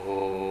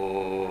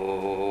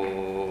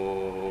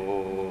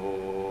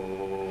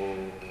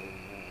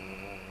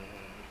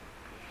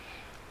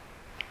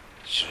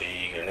ശ്രീ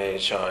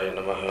ഗണേശായ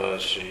നമഃ.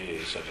 ശ്രീ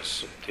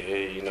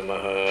സരസ്വത്यै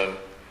നമഃ.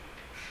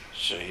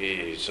 ശ്രീ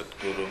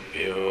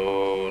സദ്ഗുരുഭ്യോ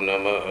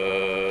നമഃ.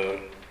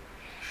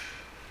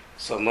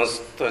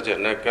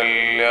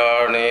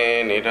 സമസ്തജനകല്യാണേ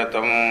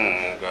നിരതം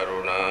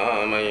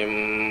കരുണാമയം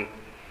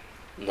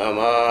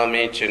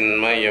നമാമി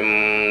ചിന്മയം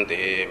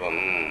ദേവം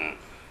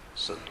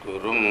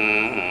സദ്ഗുരും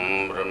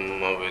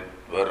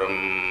ബ്രഹ്മവിദ്വരം.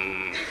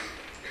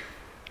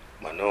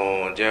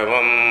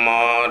 മനോജവം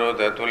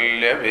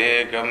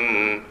മാരുതതുല്യവേഗം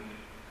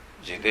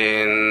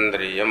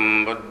ജിതേന്ദ്രിയം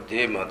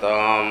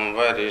ബുദ്ധിമതാം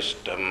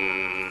വരിഷ്ഠം.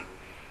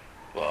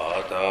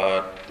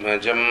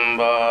 വാതാത്മജം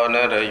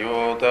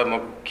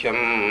വാനരയൂഥമുഖ്യം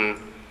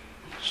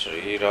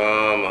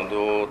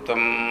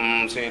ശ്രീരാമദൂതം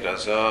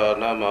ശിരസാ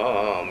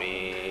നമാമി.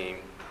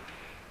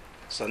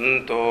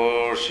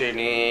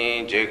 സന്തോഷിണീ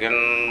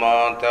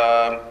ജഗന്മാതാ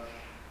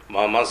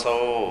മമ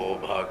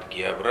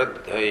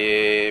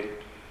സൗഭാഗ്യവൃദ്ധയേ.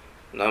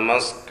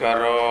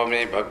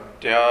 നമസ്കരോമി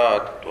ഭക്ത്യാ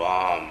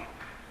ത്വാം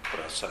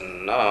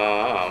പ്രസന്നാ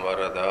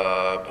വരദാ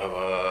ഭവ.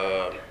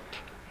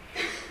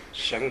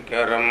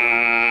 ശങ്കരം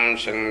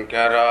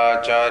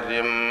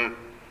ശങ്കരാചാര്യം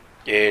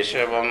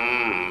കേശവം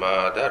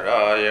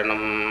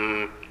ബാദരായണം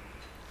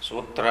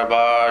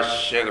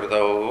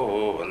സൂത്രഭാഷ്യകൃതൗ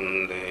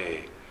വന്ദേ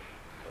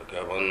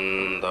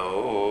ഭഗവന്തൗ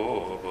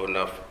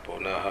പുനഃ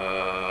പുനഃ.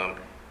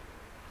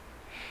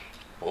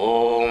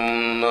 ഓം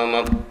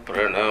നമഃ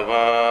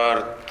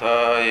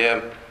പ്രണവാർത്ഥായ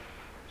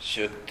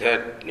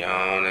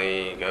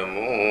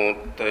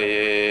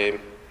ശുദ്ധജ്ഞാനൈകമൂർത്തയേ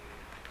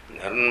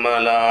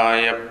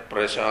നിർമ്മലായ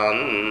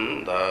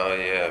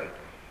പ്രശാന്തായ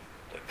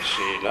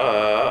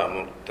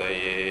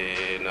ദക്ഷിണാമൂർത്തയേ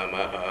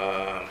നമഃ.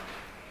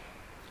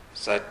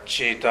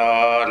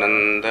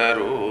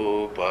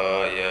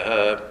 സച്ചിദാനന്ദരൂപായ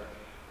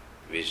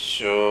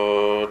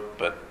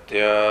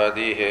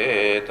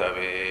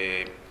വിശ്വോത്പത്യാദിഹേതവേ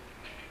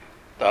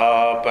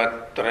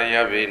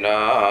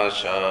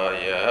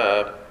താപത്രയവിനാശായ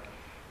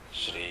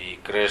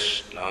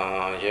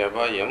ശ്രീകൃഷ്ണായ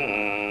വയം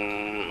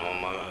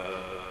നമഃ.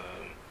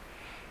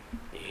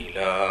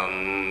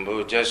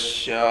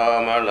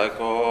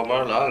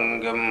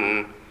 നീലാംബുജശ്യാമളകോമളാംഗം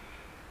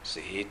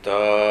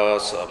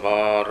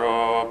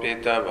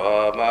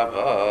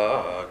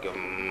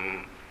സീതാസമാരോപിതവാമഭാഗം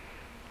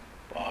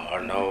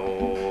പാണൗ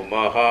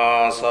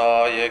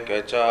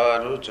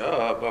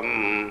മഹാസായകചാരുചാപം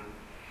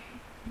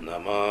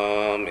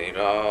Namami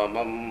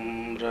രാമം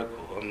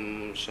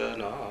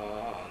രഘുവംശനാഥം.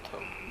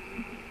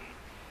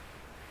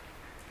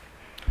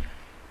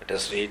 Let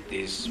us read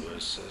these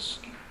verses.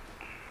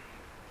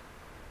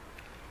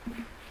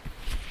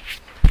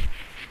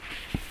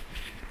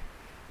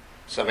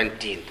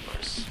 Seventeenth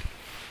verse.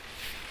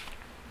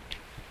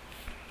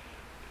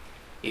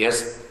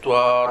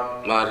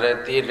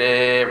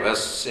 Yastvatmaratirev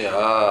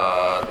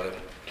syad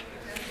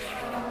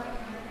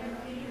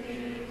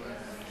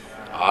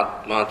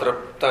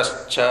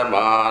atmatriptascha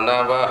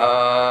manavaha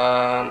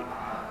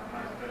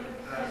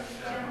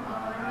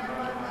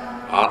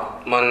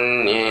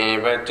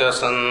atmanyeva cha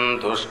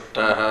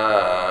santuštah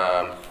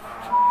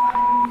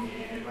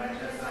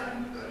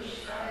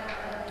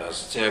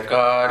tasya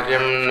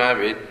karyam na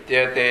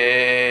vidyate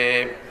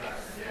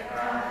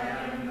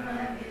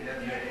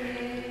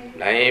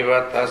naiva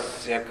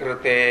tasya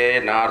krite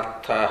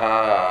narthah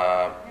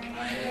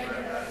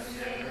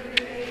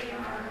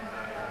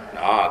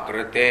na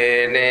krite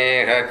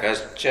neha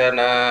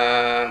kaschana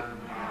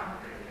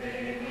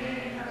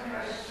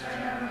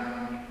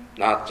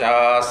na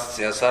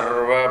chasya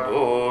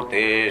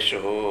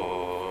sarvabhuteshu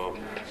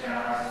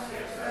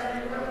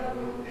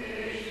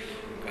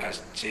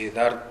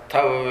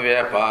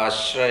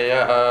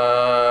kaschidharthavyapashrayah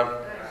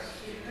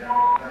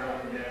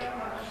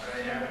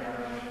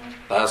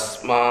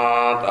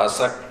tasmat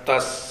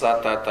asaktas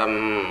satatam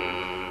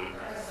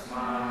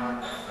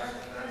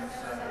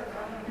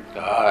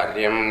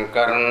karyam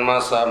karma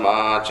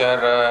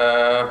samachara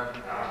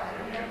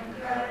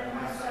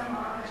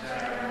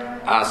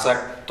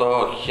asakto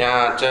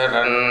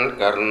hyacharan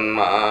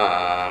karma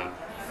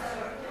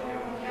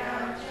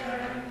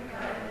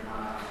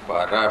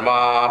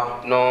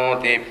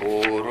paramapnoti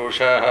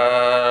purushah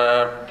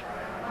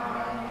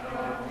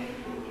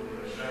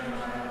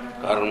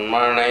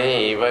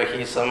karmanaiva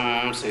hi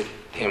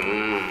samsiddhim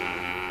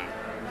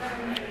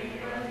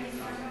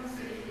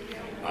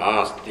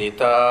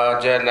astita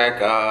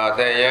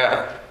janakadayah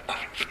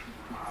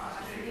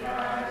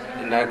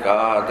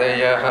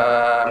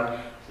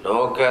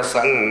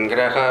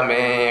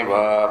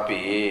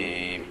lokasangrahamevapi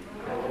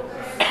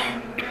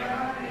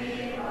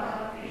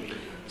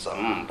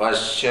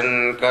sampashyan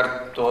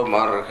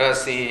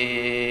kartumarhasi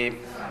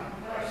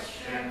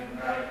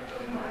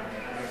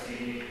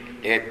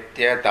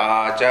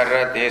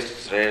yatyatācarati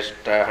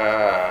shrestah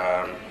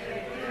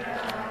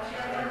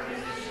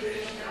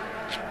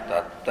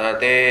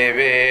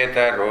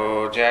tattadevetaro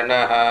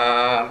janah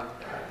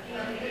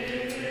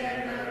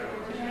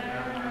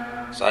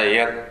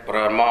sayat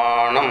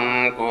pramanam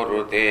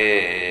kurute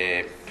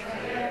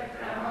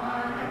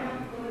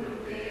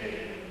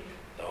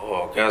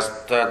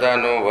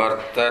लोकस्तदनु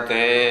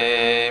वर्तते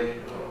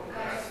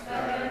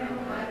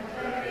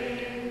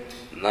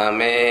न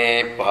मे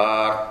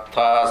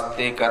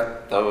पार्थास्ति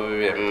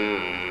कर्तव्यम्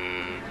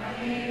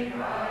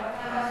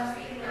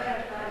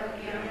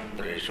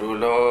त्रिषु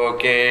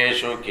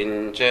लोकेषु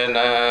किञ्चन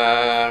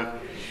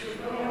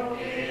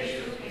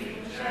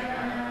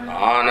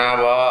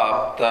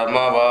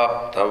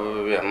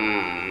नानवाप्तमवाप्तव्यम्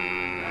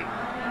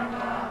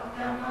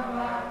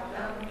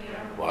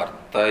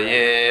वर्त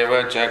एव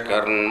च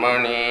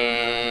कर्मणि.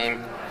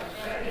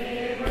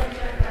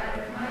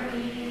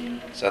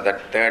 So the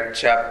third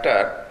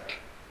chapter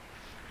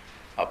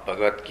of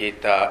Bhagavad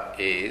Gita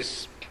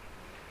is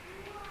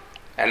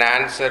an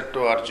answer to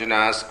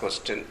Arjuna's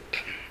question,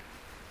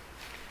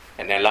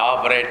 an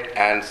elaborate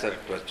answer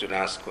to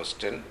Arjuna's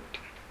question.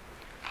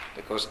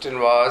 The question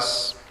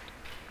was,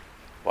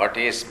 what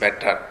is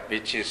better,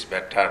 which is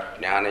better,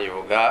 Jnana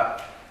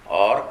Yoga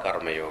or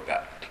Karma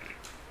Yoga?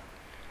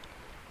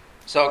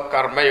 So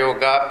Karma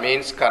Yoga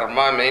means,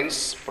 karma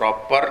means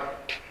proper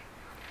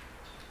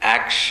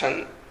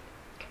action.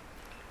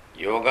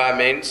 Yoga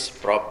means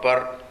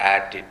proper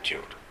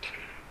attitude.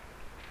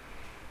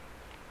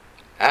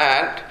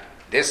 And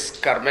this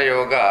Karma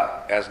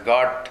Yoga has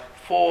got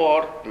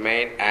four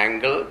main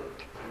angles.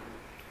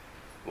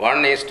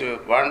 One,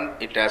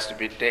 it has to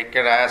be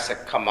taken as a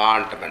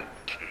commandment.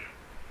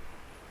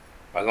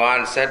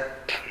 Bhagavan said,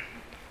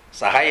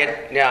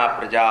 Sahayatnya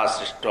praja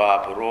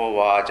srishtva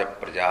purovaja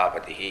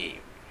prajapatihi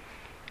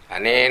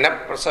anena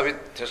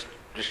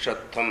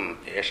prasavittham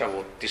esha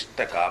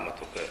uttishta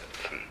kamatuka.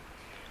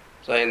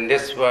 So in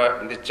this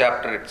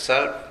chapter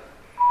itself,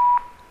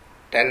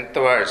 10th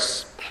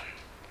verse,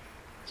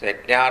 so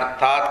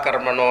yajnarthat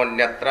karmano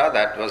nyatra,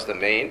 that was the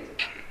main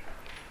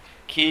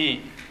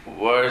key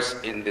verse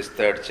in this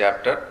third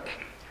chapter.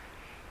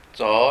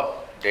 So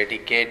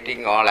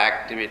dedicating all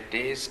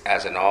activities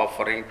as an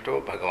offering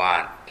to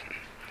Bhagavan.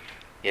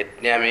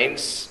 Yajna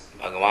means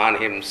Bhagavan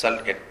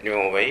himself,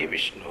 Yajno vai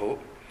Vishnu.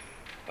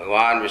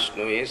 Bhagavan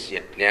Vishnu is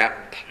Yajna.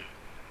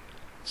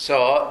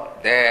 So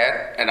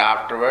there and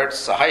afterwards,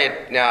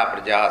 Sahayajna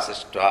praja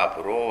srishtva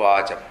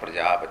purovacha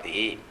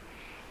prajapati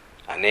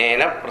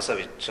anena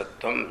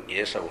prasavichatvam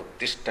yesha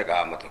uttishta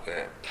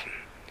kamatuka.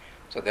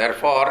 So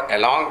therefore,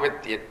 along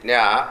with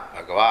Yajna,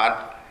 Bhagavan,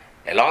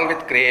 along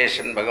with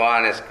creation,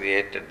 Bhagavan has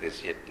created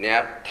this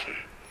Yajna.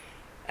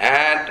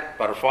 And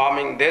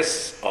performing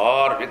this,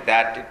 or with the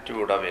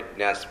attitude of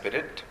Yajna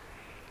spirit,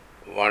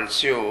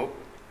 once you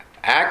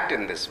act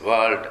in this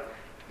world,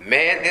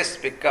 may this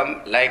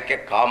become like a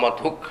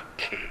kamadhuk,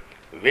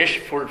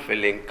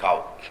 wish-fulfilling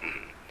cow.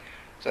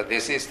 So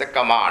this is the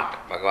command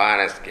Bhagavan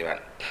has given.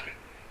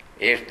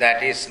 If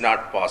that is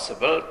not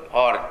possible,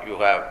 or you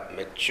have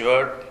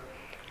matured,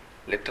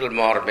 little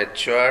more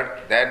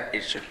matured, then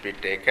it should be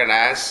taken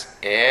as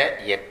a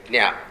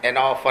yajna, an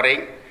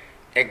offering,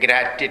 a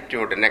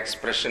gratitude, an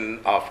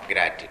expression of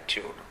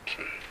gratitude.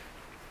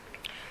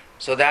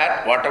 So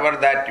that whatever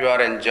that you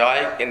are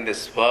enjoying in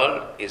this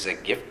world is a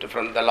gift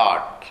from the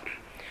Lord.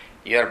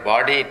 Your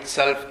body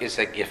itself is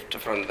a gift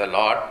from the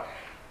Lord,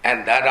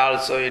 and that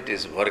also it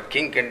is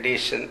working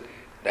condition,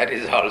 that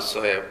is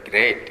also a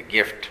great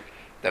gift.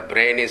 The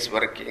brain is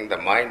working, the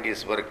mind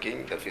is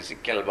working, the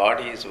physical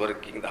body is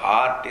working, the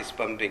heart is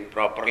pumping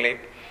properly,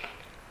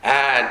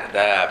 and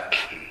the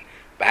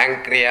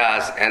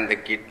pancreas and the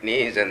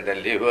kidneys and the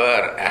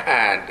liver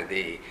and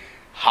the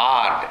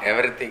heart,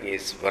 everything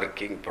is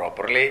working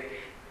properly.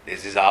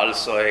 This is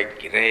also a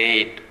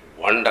great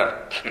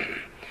wonder.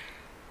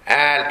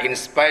 And in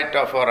spite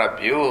of our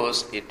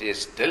abuse, it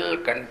is still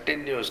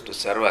continues to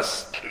serve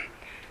us.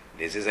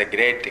 This is a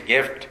great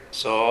gift.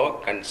 So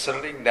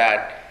considering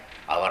that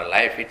our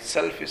life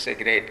itself is a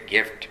great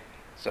gift,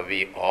 so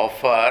we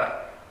offer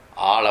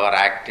all our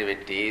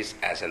activities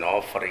as an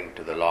offering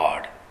to the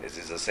Lord. This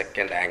is the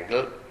second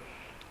angle.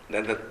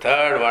 Then the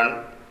third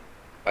one,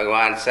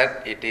 Bhagavan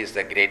said, it is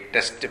the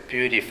greatest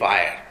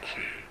purifier.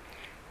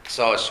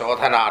 So,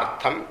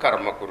 shodhanartham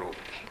karma kuru,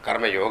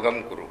 karma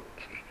yogam kuru.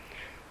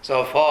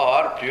 So,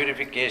 for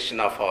purification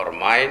of our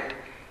mind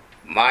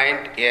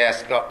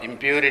has got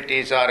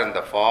impurities are in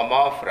the form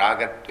of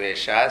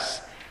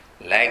ragadveshas,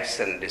 likes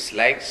and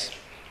dislikes.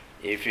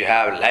 If you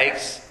have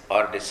likes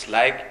or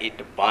dislike,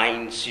 it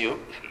binds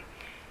you.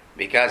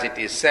 Because it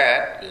is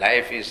said,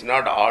 life is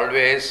not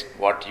always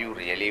what you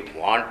really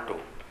want to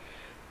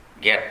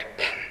get.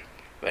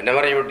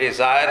 Whenever you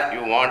desire,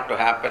 you want to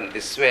happen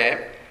this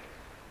way,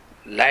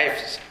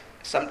 life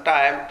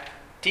sometimes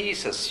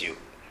teases you.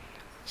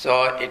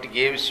 So it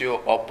gives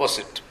you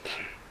opposite.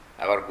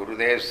 Our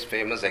Gurudev's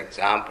famous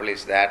example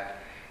is that,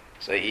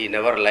 so he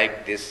never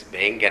liked this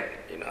bengan,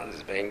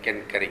 this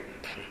bengan curry.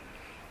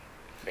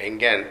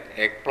 Bengan,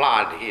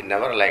 eggplant, he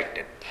never liked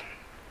it.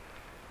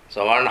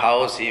 So one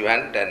house he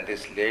went and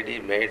this lady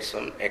made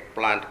some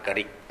eggplant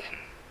curry.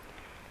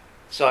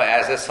 So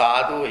as a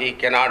sadhu, he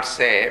cannot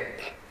say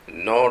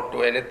no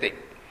to anything.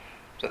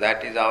 So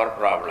that is our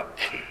problem.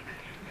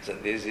 So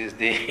this is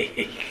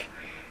the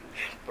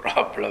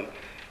problem.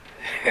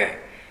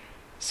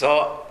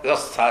 So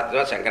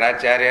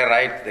Shankaracharya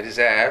writes, there is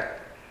a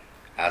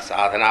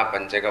Sadhana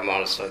Panchakam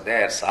also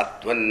there.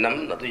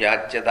 Satvannam nadu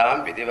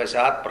yajyadam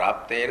vidivasat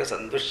praptena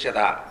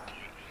sandushyadam.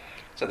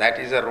 So that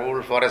is a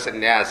rule for a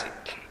sannyasi.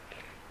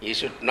 He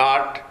should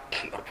not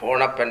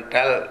phone up and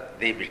tell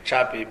the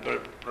bhiksha people,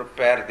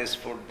 prepare this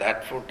food,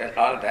 that food and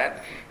all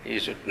that. He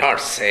should not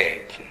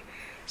say.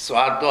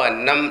 Swadho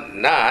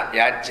annam na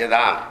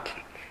yajyadam.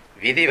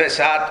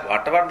 Vidivasat,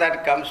 whatever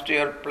that comes to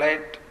your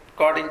plate,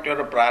 according to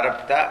your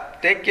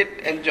prarabdha, take it,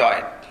 enjoy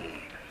it.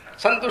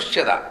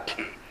 Sandushyada.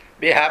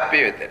 Be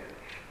happy with it.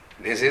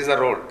 This is the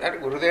rule.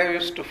 And Gurudev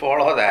used to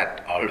follow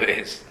that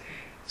always.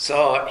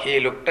 So he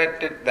looked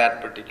at it,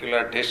 that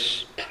particular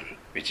dish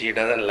which he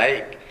doesn't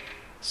like.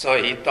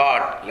 So he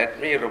thought,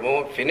 let me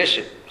finish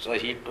it. So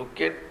he took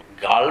it,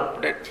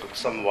 gulped it, took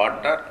some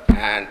water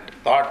and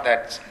thought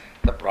that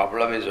the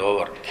problem is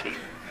over.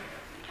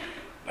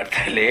 But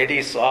the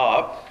lady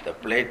saw the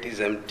plate is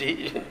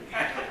empty.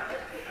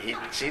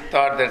 She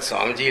thought that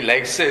Swamiji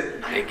likes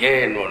it.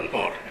 Again one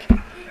more.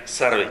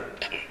 Serve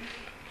it.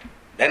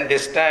 Then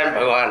this time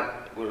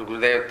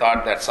Gurudev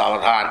thought that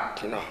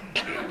Savadhan,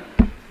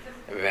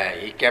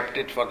 he kept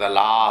it for the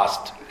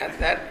last. And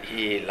then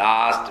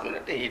last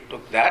minute he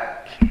took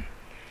that.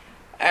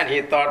 And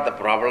he thought the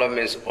problem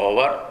is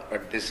over.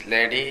 But this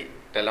lady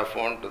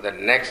telephoned to the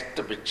next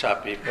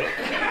Bhiksha people.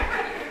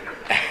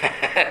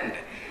 And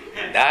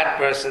that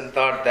person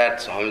thought that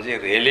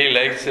Swamiji really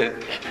likes it.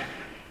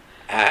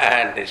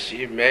 And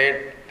she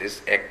made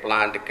this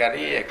eggplant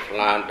curry,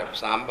 eggplant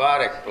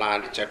sambar,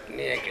 eggplant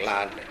chutney,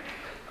 eggplant,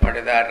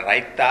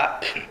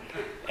 raita,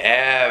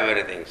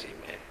 everything she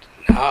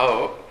made.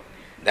 Now,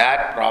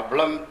 that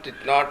problem did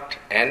not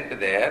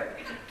end there.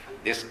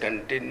 This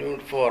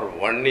continued for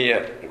 1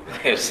 year,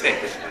 Gurudev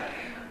says.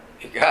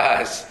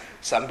 Because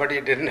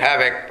somebody didn't have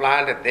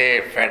eggplant,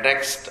 they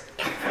FedExed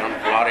from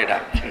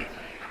Florida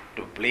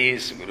to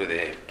please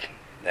Gurudev.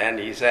 Then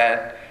he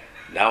said,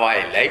 now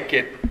I like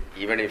it.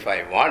 Even if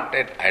I want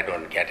it, I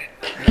don't get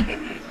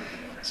it.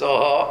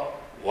 So,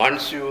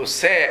 once you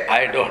say,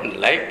 I don't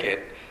like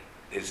it,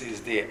 this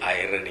is the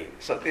irony.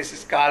 So, this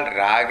is called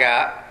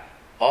raga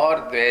or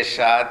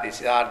dvesha.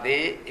 These are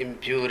the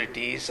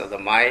impurities of the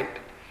mind.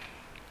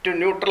 To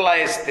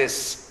neutralize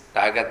this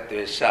raga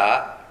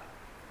dvesha,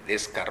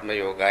 this karma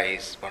yoga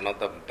is one of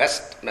the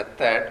best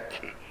method.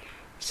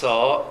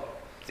 So,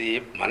 the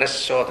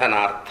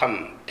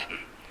manashodhanartham,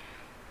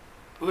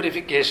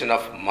 purification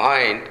of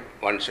mind,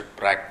 one should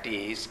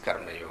practice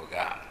karma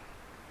yoga.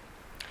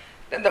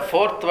 Then the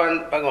fourth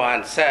one,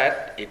 Bhagavan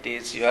said, it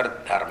is your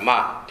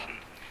dharma.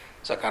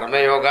 So karma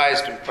yoga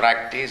is to be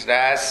practiced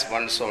as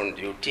one's own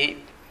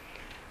duty,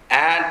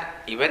 and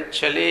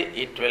eventually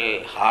it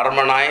will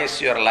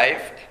harmonize your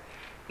life.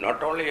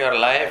 Not only your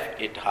life,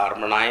 it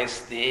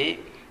harmonizes the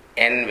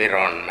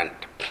environment.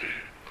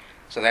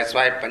 So that's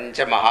why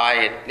Pancha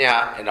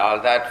Mahayajna and all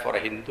that for a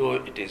Hindu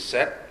it is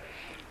said.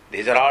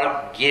 These are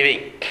all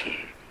giving.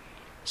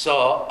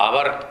 So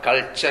our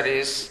culture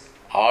is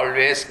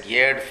always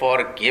geared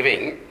for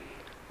giving,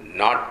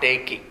 not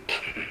taking.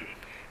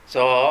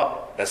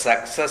 So the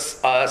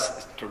success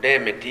as today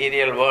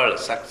material world,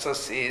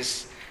 success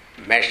is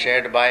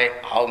measured by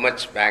how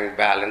much bank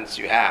balance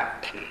you have.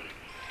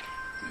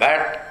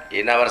 But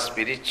in our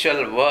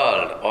spiritual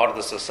world or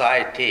the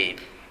society,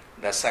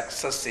 the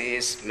success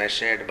is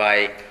measured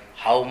by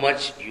how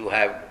much you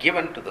have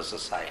given to the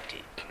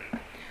society.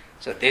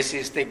 So this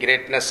is the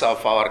greatness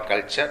of our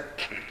culture.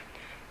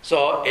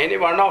 So any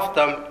one of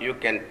them you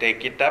can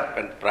take it up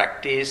and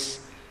practice.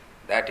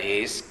 That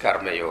is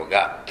Karma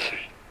Yoga.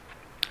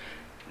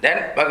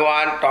 Then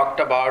Bhagavan talked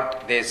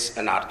about this,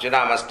 and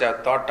Arjuna must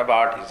have thought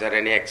about, is there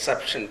any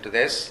exception to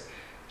this?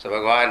 So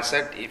Bhagavan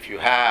said, if you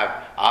have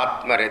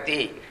Atma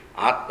Rati,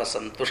 Atma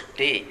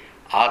Santushti,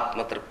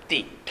 Atma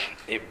Tripti,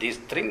 if these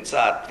three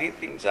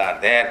things are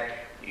there,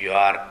 you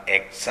are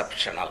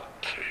exceptional.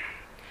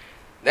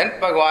 Then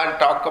Bhagavan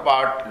talked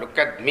about, look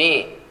at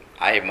me,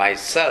 I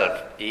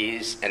myself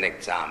is an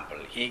example.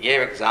 He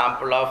gave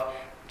example of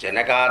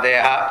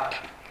Janakadeha,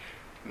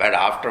 but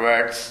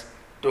afterwards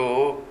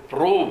to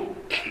prove,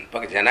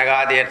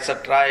 Janagadi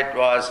etc., it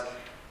was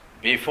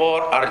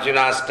before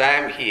Arjuna's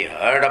time, he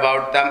heard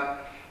about them.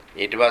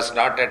 It was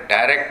not a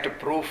direct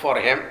proof for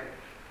him.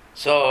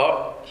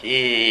 So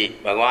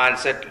Bhagavan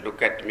said,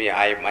 look at me,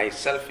 I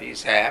myself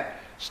is a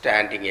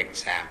standing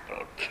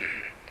example.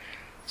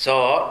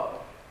 So,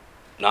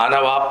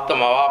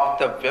 Nanavaptam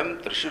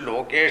avaptavyam trishu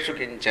lokeshu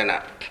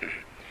kinchana.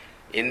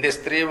 In this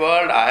three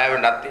world, I have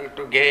nothing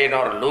to gain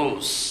or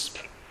lose,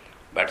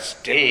 but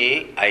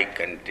still I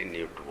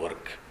continue to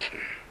work.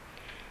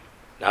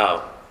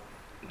 Now,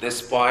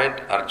 this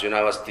point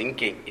Arjuna was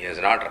thinking, he has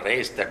not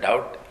raised the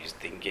doubt, he is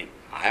thinking,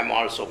 I am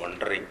also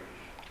wondering,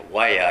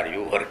 why are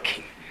you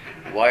working?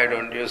 Why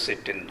don't you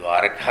sit in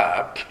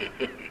Dwarka?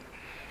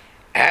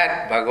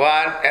 And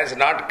Bhagavan has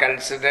not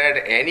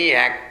considered any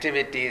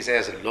activities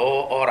as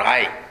low or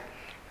high.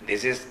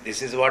 This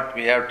is what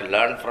we have to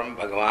learn from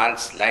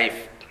Bhagavan's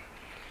life.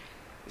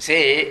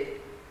 See,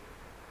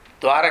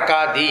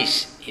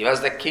 Dwarakadish, he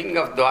was the king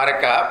of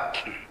Dwaraka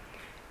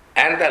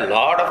and the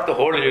lord of the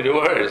whole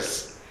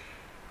universe.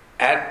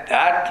 And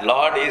that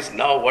Lord is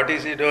now, what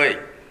is he doing?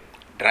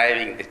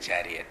 Driving the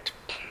chariot.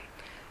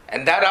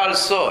 And that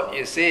also,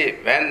 you see,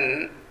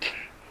 when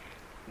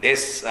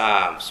this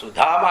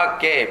Sudama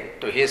came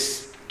to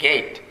his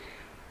gate,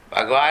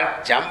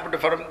 Bhagavan jumped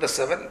from the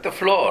 7th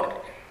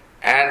floor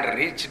and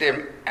reached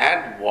him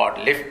and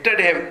lifted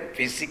him,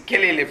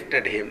 physically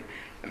lifted him,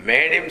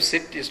 made him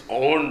sit his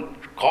own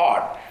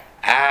cord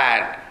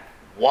and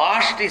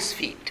washed his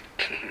feet.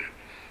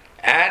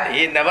 And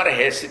he never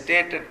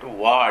hesitated to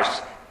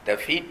wash the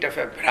feet of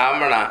a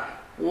Brahmana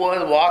who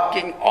was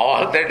walking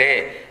all the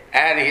day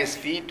and his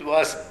feet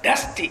was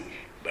dusty,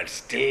 but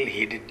still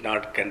he did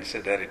not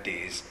consider it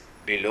is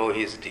below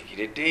his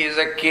dignity. He is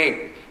a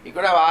king. He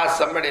could have asked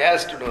somebody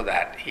else to do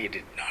that. He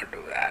did not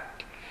do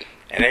that.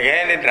 And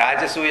again in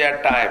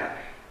Rajasuya time,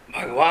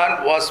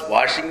 Bhagavan was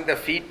washing the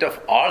feet of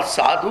all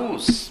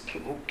sadhus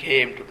who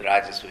came to the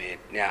Rajasuya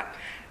Yajna.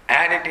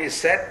 And it is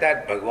said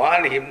that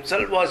Bhagavan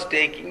himself was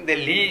taking the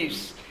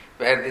leaves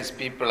where these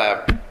people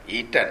have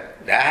eaten.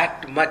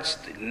 That much,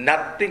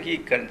 nothing he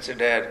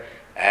considered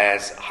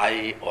as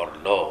high or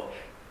low.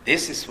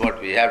 This is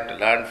what we have to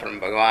learn from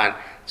Bhagavan.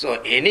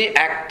 So any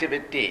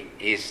activity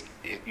is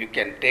you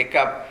can take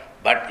up,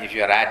 but if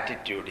your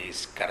attitude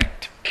is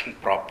correct,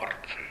 proper.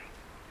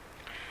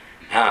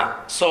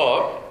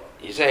 So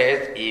he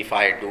says, if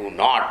I do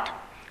not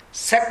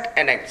set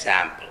an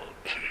example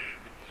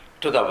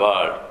to the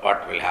world,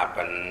 what will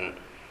happen?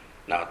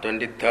 Now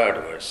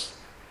 23rd verse.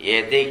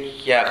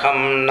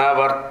 Yedihyaham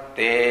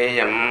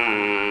navarteyam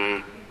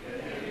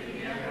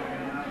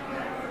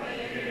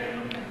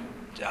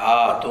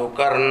jatu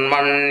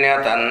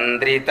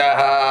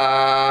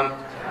karmanyatandritaha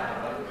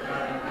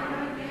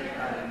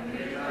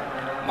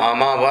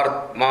mama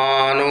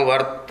vartmanu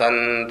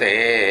vartante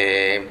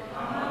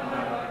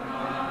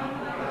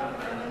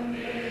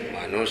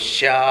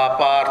manushya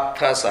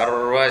partha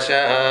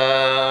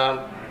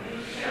sarvashah.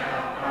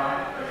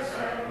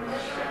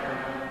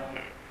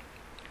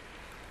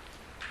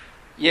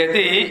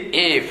 Yadi,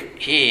 if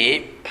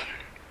he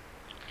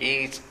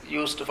is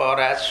used for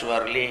as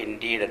surely,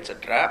 indeed,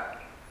 etc.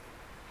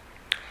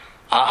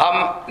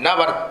 Aham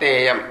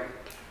navarteyam.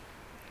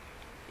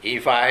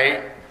 If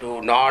I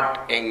do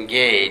not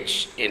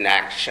engage in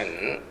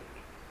action,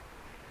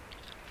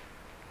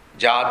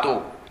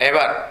 jatu,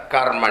 ever,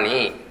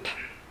 karmani,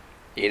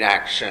 in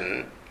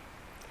action,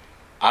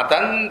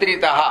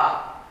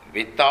 atandritaha,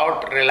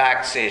 without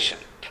relaxation.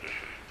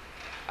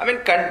 I mean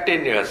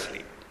continuously.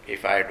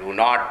 If I do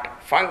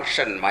not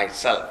function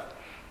myself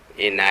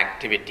in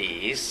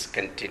activities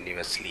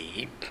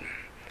continuously,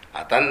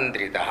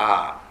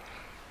 atandritaha,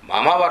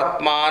 mama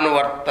vartmanu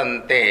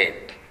vartante.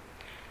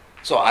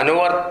 So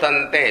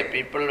anuvartante,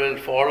 people will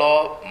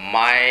follow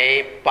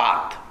my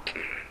path.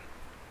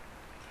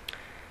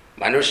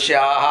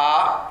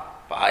 Manushyaha,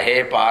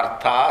 pahe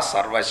partha,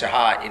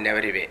 sarvashaha, in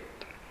every way.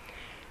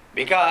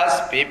 Because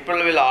people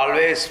will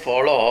always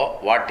follow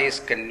what is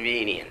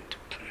convenient.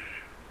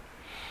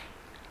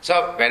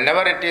 So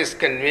whenever it is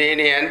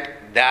convenient,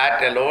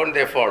 that alone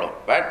they follow.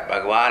 But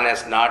Bhagavan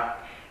is not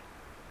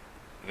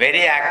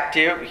very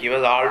active, he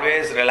was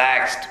always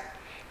relaxed.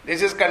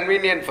 This is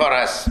convenient for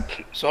us.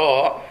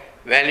 So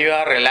when you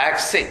are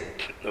relaxing,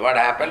 what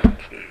happened?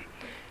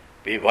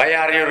 Why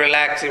are you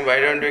relaxing? Why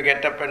don't you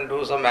get up and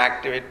do some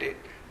activity?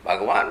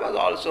 Bhagavan was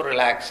also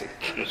relaxing.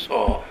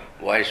 So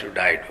why should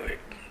I do it?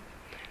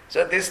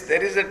 So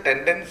there is a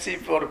tendency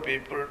for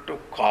people to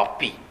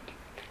copy,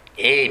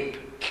 ape.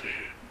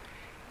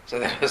 So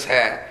there was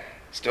a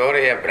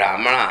story, a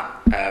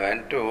Brahmana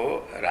went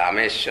to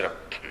Rameshwaram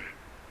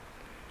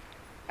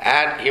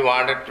and he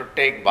wanted to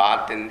take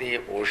bath in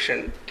the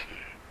ocean.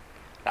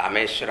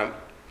 Rameshwaram,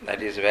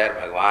 that is where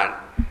Bhagavan,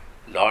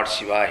 Lord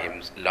Shiva,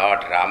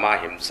 Lord Rama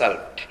himself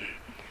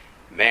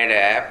made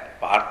a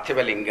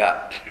Parthiva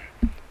Linga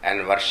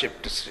and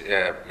worshipped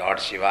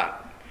Lord Shiva.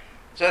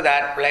 So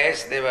that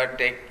place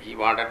he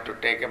wanted to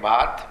take a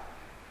bath.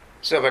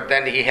 So but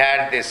then he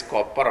had this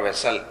copper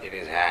vessel in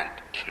his hand.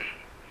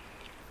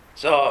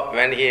 So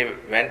when he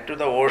went to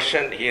the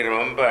ocean, he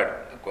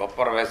remembered the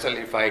copper vessel,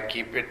 if I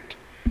keep it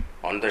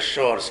on the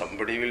shore,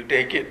 somebody will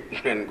take it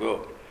and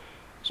go.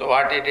 So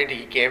what he did,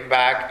 he came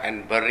back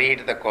and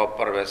buried the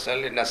copper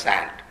vessel in the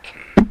sand.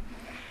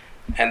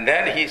 And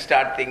then he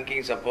started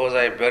thinking, suppose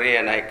I bury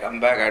and I come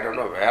back, I don't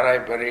know where I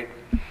buried.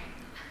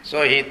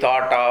 So he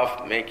thought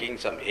of making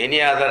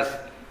any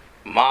other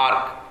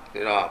mark,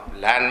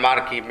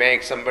 landmark he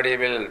makes, somebody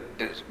will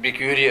be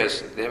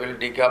curious, they will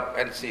dig up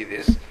and see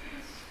this.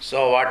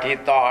 So what he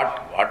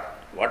thought,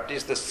 what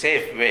is the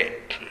safe way?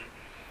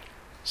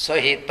 So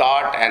he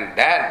thought, and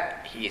then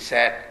he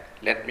said,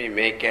 let me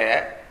make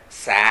a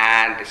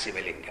sand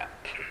Shivalinga.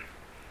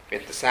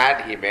 With the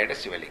sand he made a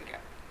Shivalinga.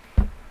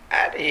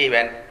 And he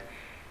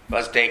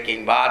was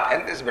taking bath,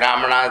 and these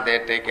Brahmanas, they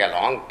take a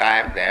long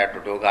time, they have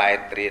to do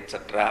Gayatri,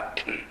 etc.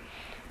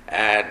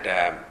 And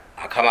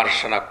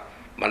Akhamarshana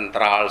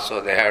mantra also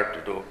they have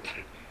to do.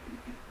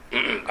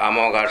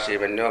 Kamogashi,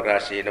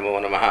 Vanyogashi, Namo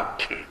Namaha.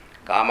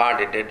 Kama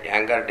did it,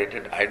 anger did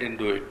it, I didn't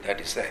do it. That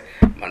is the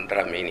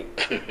mantra meaning.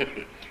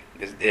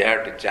 They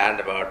have to chant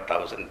about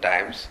 1,000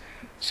 times.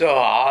 So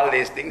all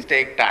these things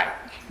take time.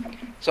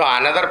 So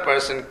another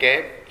person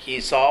came. He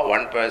saw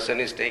one person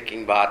is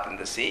taking bath in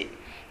the sea,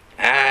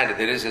 and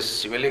there is a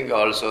Shivalinga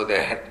also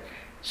there.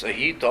 So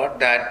he thought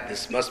that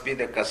this must be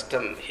the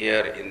custom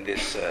here in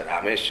this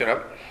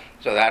Rameshwaram.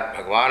 So that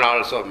Bhagavan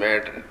also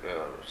made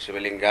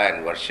Shivalinga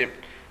and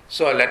worshipped.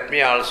 So let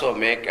me also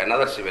make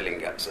another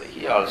Shivalinga. So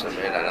he also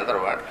made another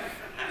one,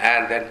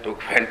 and then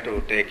went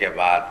to take a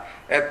bath.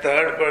 A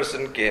third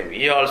person came.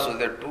 He also,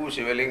 the two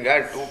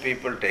Shivalinga and two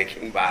people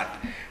taking bath.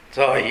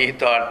 So he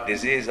thought,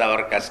 this is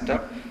our custom,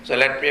 so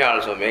let me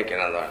also make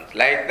another one.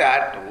 Like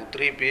that, 2,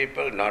 3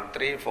 people, not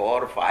 3,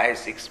 4, 5,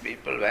 6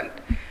 people went.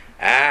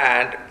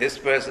 And this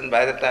person,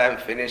 by the time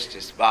finished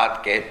his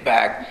bath, came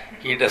back.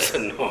 He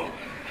doesn't know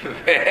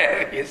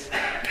where his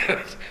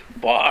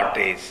pot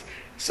is.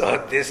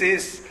 So this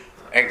is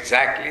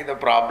exactly the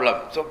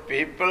problem. So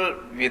people,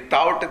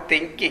 without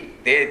thinking,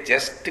 they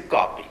just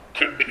copy,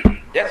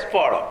 just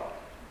follow.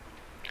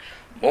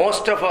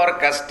 Most of our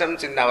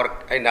customs in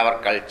our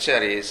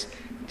culture is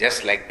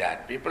just like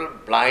that. People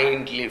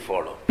blindly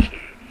follow.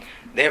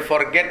 They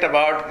forget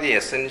about the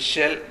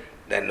essential.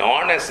 The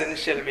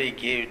non-essential we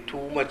give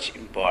too much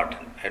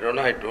importance. I don't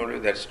know, I told you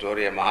that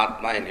story. A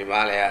Mahatma in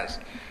Himalayas,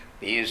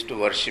 he used to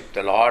worship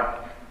the Lord,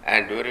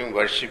 and during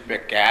worship a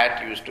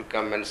cat used to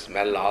come and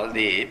smell all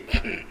the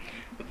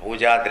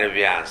puja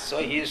dravyas. So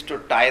he used to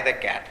tie the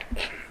cat.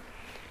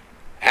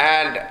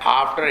 And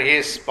after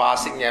his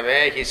passing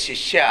away, his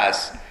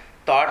shishyas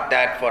thought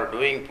that for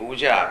doing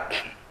puja,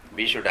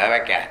 we should have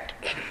a cat.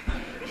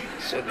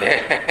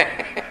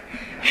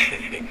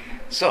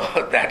 So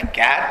that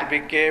cat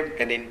became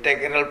an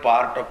integral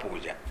part of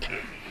puja.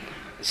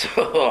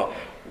 So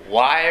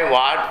why,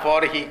 what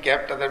for he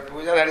kept other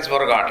puja, that is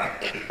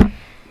forgotten.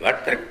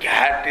 But the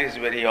cat is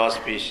very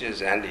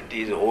auspicious and it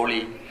is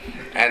holy.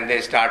 And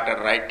they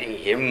started writing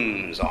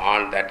hymns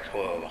on that,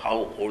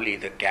 how holy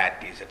the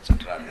cat is,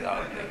 etc.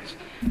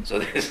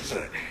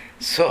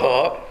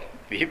 So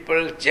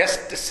people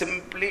just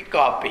simply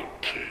copy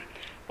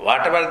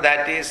whatever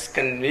that is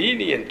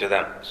convenient to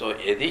them. So,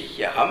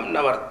 yadihyaham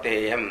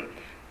navarteyam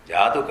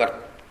jadu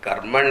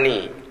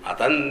karmani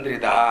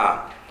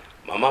atandridaha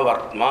mama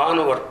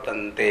vartmanu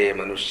vartante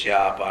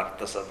manushya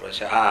partha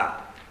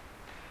savrashaha.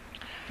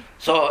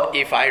 So,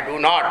 if I do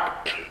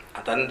not,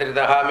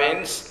 atandridaha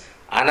means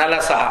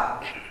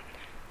analasa.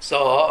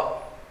 So,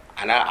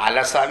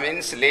 alasa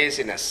means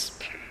laziness,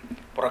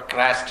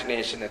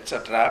 procrastination,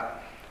 etc.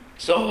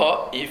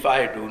 So, if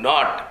I do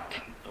not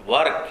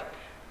work,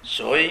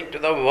 showing to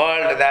the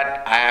world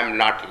that I am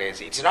not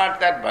lazy. It's not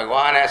that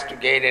Bhagavan has to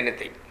gain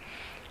anything,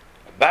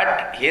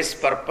 but his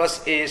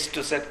purpose is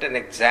to set an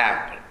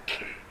example.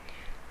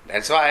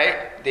 That's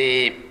why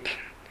the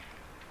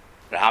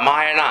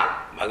Ramayana,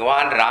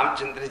 Bhagavan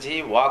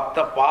Ramchandraji walked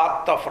the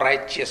path of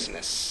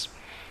righteousness,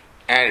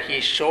 and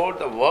he showed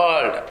the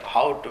world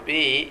how to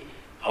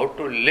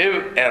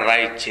live a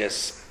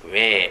righteous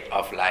way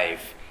of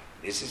life.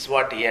 This is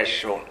what he has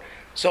shown.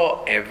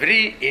 So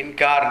every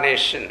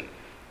incarnation,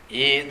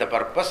 the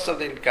purpose of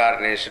the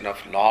incarnation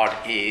of Lord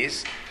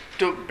is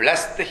to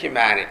bless the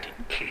humanity.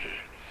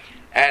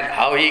 And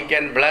how he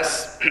can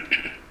bless?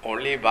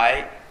 Only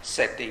by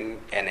setting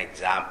an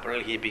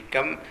example. He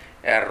become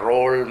a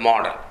role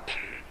model.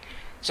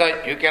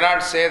 So you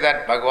cannot say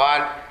that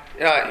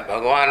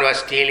Bhagavan was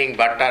stealing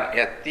butter.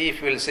 A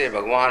thief will say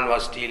Bhagavan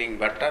was stealing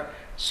butter,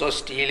 so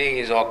stealing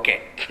is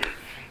okay.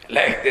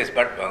 Like this,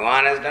 but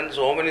Bhagavan has done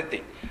so many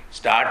things.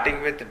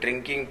 Starting with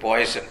drinking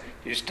poison.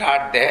 You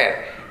start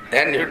there,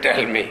 then you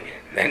tell me,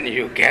 then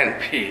you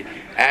can be.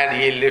 And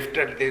he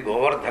lifted the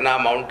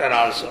Govardhana mountain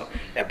also.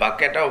 A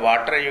bucket of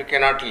water you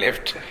cannot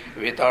lift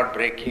without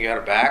breaking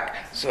your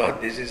back. So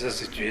this is a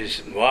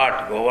situation.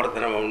 What?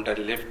 Govardhana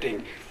mountain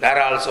lifting. They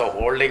are also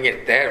holding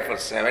it there for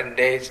 7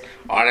 days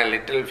on a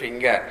little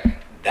finger.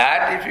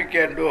 That if you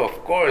can do,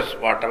 of course,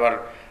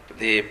 whatever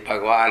the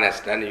Bhagavan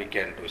has done, you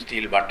can do.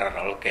 Steal butter,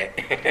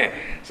 okay.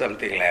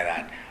 Something like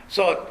that.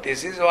 So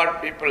this is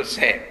what people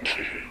say.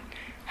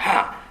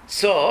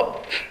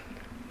 So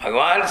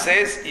Bhagavan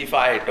says, if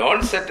I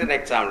don't set an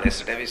example,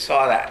 yesterday we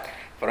saw that,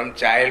 from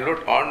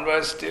childhood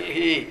onwards till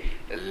he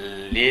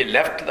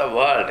left the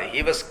world,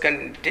 he was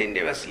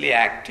continuously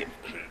active,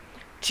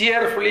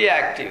 cheerfully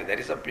active. That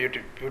is the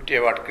beauty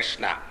about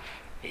Krishna.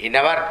 He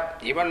never,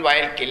 even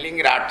while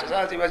killing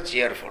Rakshasas, he was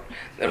cheerful.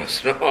 There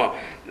was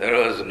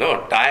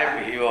no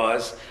time he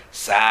was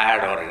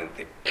sad or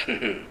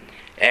anything.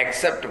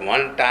 Except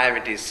one time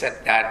it is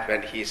said that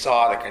when he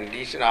saw the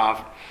condition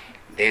of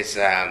this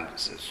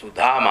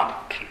Sudama,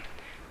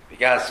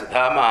 because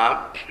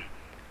Sudama,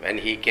 when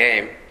he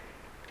came,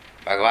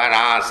 Bhagavan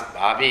asked,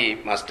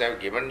 Bhabi must have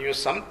given you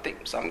something,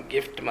 some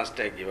gift must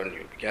have given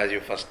you, because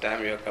first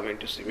time you are coming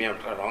to see me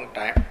after a long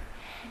time.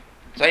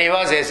 So he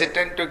was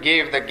hesitant to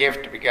give the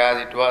gift because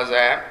it was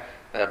a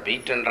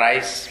beaten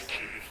rice,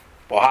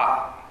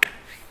 poha,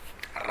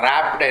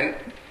 wrapped in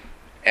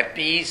a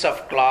piece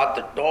of cloth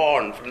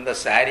torn from the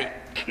sari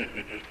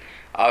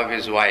of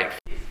his wife.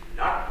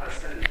 Not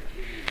present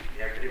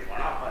in every one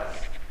of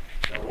us.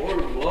 The whole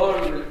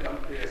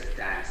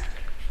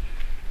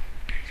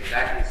So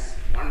that is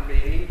one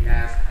meaning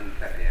as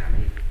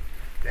Antaryami.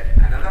 Then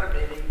another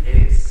meaning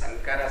is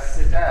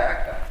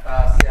Sankarasya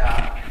Kartasya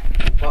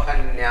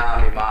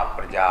Upahanyamima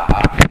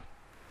Prajaha.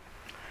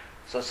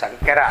 So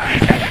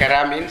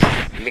Sankara means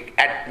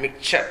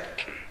admixture.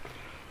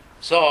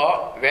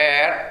 So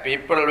where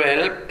people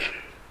will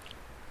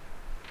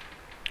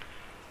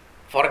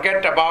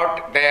forget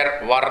about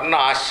their Varna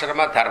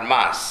Ashrama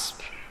Dharmas.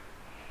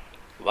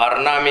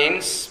 Varna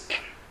means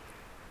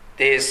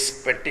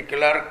this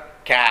particular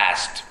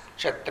caste,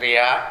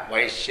 Kshatriya,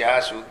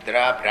 Vaishya,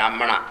 Shudra,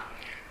 Brahmana.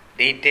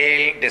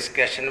 Detailed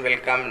discussion will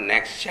come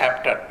next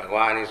chapter.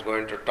 Bhagavan is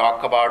going to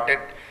talk about it.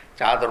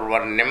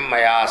 Chadurvarnyam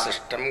maya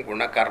sistam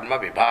gunakarma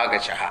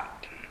vibhagashaha.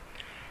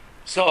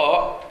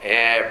 So,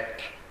 a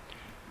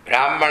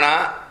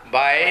Brahmana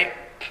by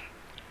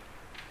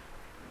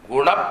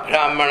Guna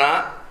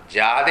Brahmana,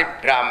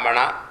 Jadi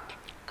Brahmana,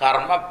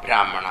 Karma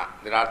Brahmana.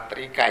 There are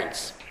three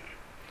kinds.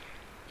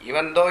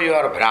 Even though you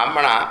are a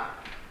Brahmana,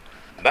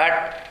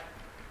 but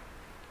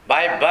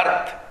by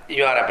birth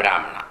you are a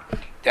Brahmana.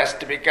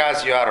 Just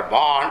because you are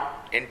born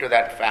into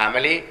that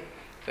family,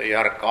 so you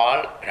are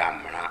called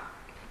Brahmana.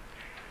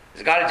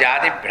 It's called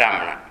Jadi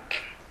Brahmana.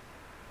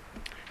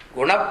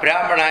 Guna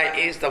Brahmana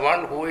is the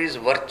one who is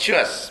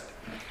virtuous.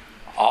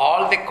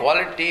 All the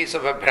qualities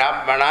of a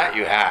Brahmana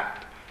you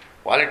have.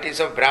 Qualities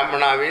of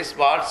Brahmana is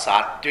what?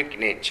 Sattvic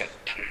nature.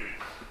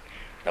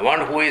 The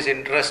one who is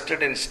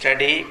interested in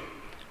study,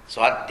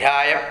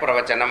 Swadhyaya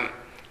Pravachanam.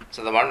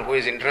 So the one who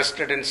is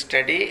interested in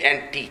study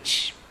and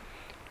teach.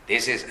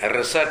 This is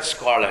research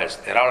scholars.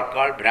 They are all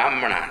called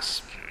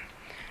Brahmanas.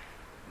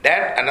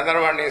 Then another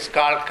one is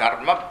called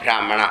Karma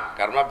Brahmana.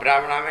 Karma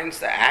Brahmana means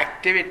the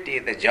activity,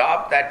 the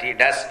job that he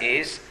does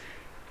is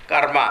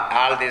karma.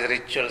 All these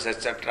rituals,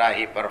 etc.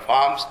 he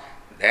performs.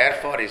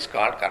 Therefore he is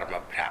called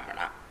Karma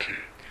Brahmana.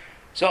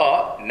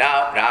 So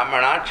now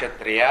Brahmana,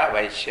 Kshatriya,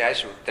 Vaishya,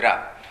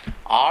 Shudra.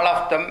 All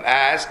of them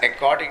as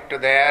according to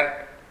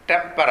their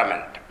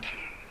temperament.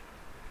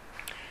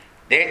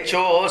 They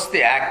chose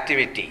the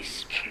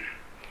activities.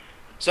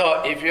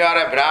 So, if you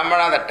are a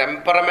Brahmana, the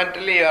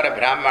temperamentally you are a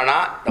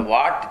Brahmana, the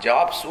what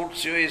job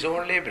suits you is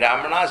only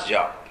Brahmana's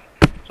job.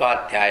 So,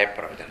 Adhyaya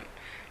Pravajanam.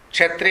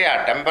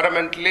 Kshatriya,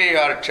 temperamentally you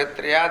are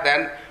Kshatriya,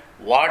 then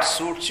what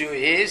suits you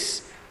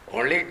is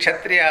only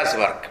Kshatriya's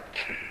work.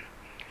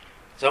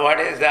 So,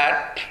 what is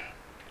that?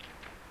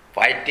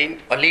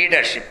 Fighting or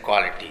leadership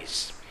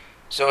qualities.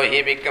 So,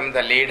 he becomes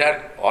the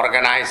leader,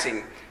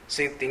 organizing,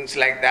 see things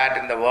like that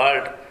in the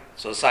world,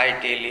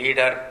 society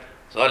leader,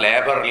 so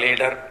labor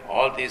leader,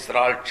 all these are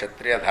all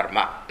Kshatriya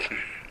Dharma.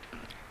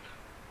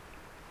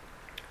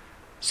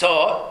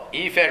 So,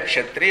 if a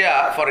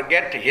Kshatriya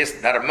forget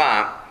his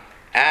Dharma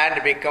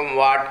and become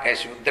what? A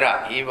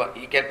Shudra, he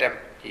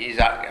is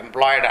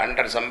employed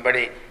under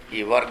somebody,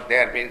 he work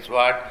there means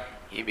what?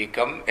 He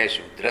become a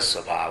Shudra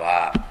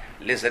Svabhava,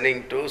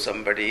 listening to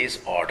somebody's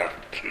order.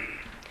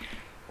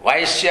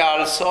 Vaishya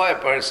also a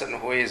person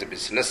who is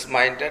business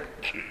minded.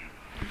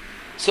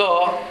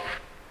 So,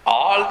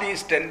 all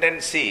these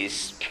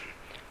tendencies,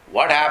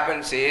 what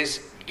happens is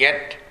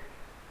get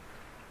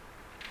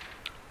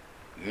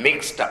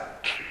mixed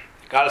up,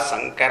 called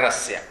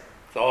Sankarasya.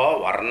 So,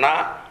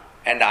 Varna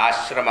and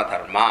Ashrama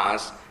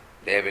Dharmas,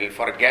 they will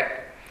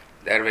forget.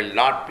 There will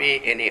not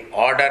be any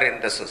order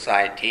in the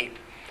society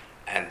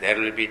and there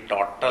will be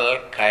total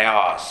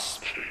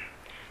chaos.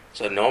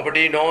 So,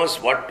 nobody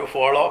knows what to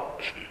follow.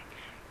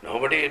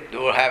 Nobody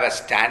do have a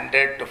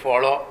standard to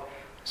follow.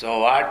 So,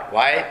 what?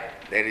 Why?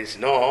 There is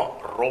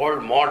no role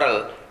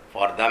model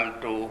for them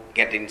to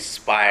get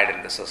inspired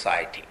in the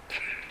society.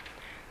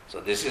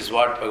 So this is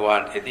what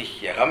Bhagavan, Yadi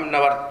hyaham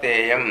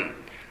navarteyam,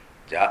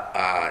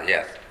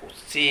 yes,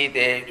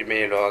 ussite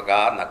jume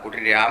loga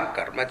nakutiryam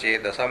karma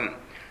chedasam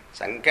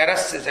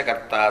sankarasya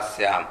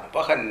kartasyam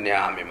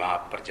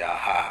upahanyamima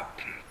prajaha.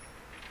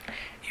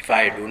 If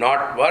I do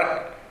not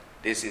work,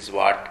 this is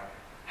what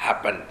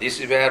happened. This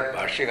is where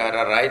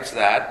Bhashyakara writes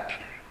that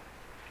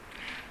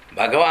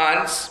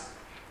Bhagavan's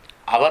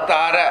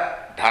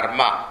Avatara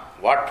Dharma,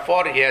 what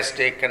for he has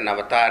taken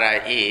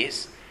Avatara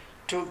is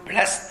to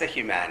bless the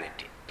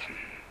humanity.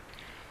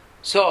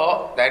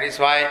 So, that is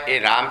why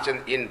in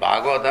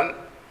Bhagavatam,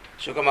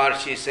 Shuka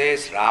Maharshi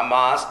says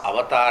Rama's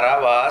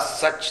Avatara was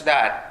such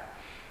that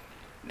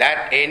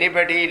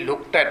anybody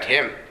looked at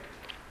him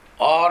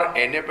or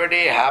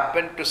anybody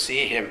happened to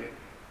see him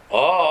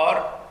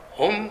or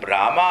whom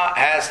Rama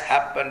has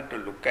happened to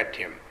look at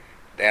him,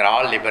 they are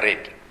all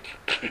liberated.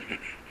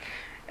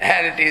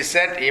 And it is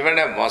said even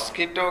a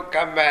mosquito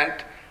come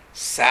and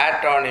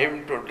sat on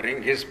him to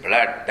drink his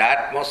blood.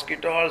 That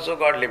mosquito also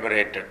got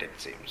liberated, it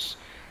seems.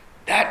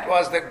 That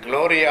was the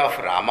glory of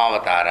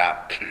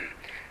Ramavatara.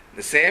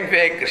 The same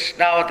way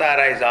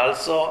Krishnavatara is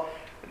also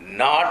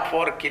not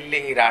for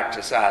killing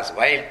Rakshasas.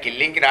 While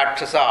killing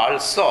Rakshasa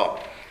also,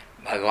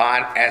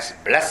 Bhagavan has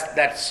blessed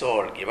that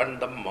soul, given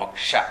them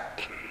moksha.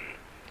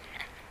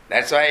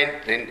 That's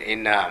why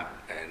in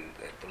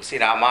Tulsi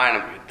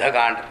Ramayana,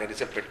 Yuddhagand, there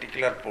is a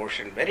particular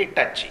portion, very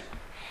touching,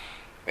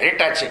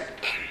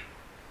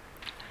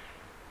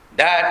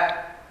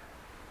 that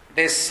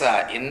this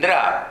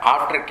Indra,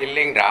 after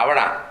killing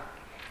Ravana,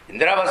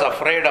 Indra was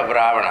afraid of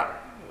Ravana,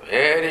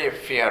 very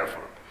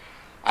fearful.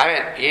 I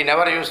mean, he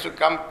never used to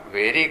come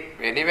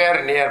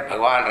anywhere near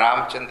Bhagavan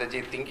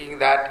Ramchandraji, thinking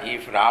that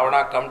if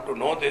Ravana come to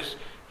know this,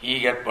 he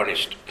get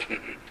punished.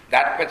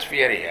 That much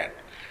fear he had.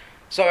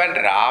 So when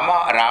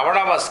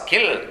Ravana was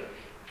killed,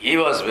 he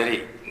was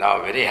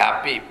very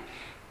happy.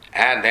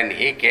 And then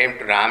he came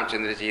to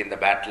Ramchandraji in the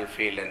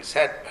battlefield and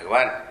said,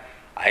 Bhagavan,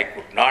 I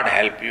could not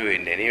help you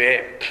in any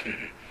way.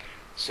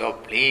 So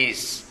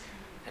please,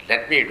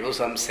 let me do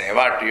some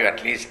seva to you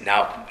at least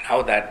now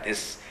that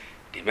this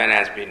demon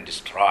has been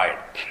destroyed.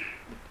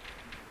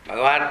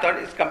 Bhagavan thought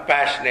he's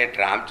compassionate.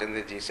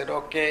 Ramchandraji said,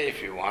 okay,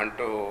 if you want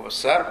to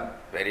serve,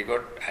 very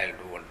good,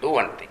 I'll do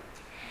one thing.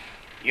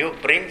 You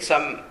bring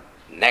some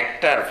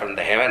nectar from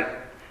the heaven,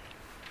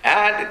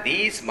 and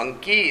these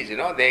monkeys,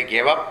 they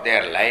gave up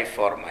their life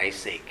for my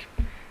sake.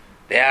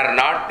 They have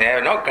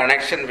no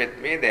connection with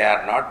me, they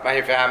are not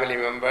my family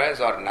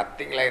members or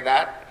nothing like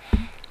that.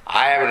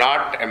 I have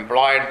not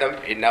employed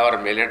them in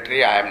our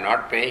military, I am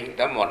not paying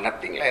them or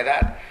nothing like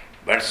that.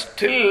 But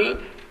still,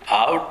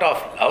 out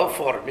of love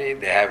for me,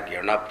 they have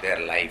given up their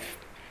life.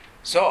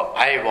 So,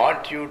 I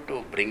want you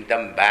to bring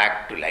them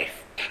back to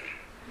life.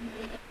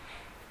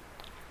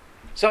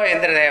 So,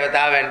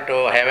 Indradevata went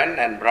to heaven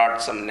and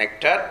brought some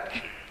nectar.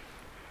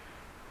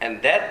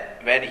 And then,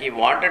 when he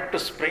wanted to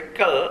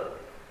sprinkle,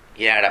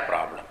 he had a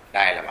problem,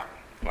 dilemma.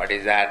 What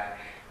is that?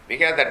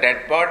 Because the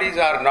dead bodies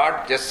are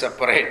not just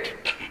separate.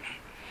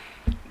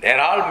 They are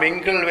all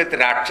mingled with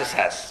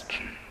Rakshasas.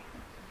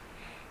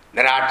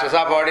 The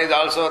Rakshasa body is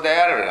also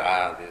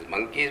there, these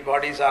monkeys'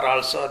 bodies are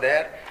also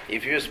there.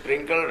 If you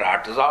sprinkle,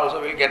 Rakshasa also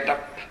will get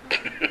up.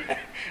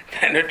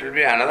 Then it will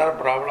be another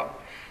problem.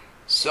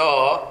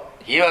 So,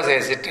 he was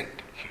hesitant.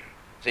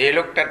 So, he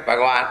looked at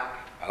Bhagavan.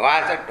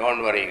 Bhagavan said,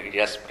 don't worry, you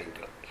just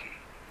sprinkle.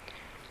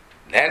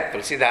 Then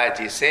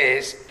Tulsidaji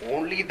says,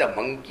 only the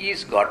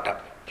monkeys got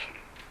up.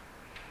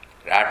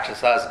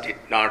 Rakshasas did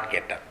not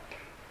get up.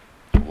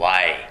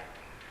 Why?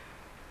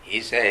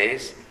 He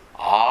says,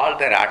 all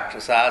the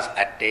Rakshasas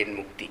attained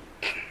mukti.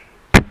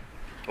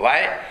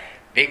 Why?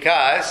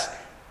 Because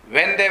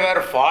when they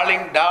were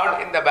falling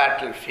down in the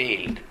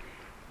battlefield,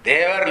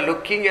 they were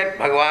looking at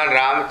Bhagavan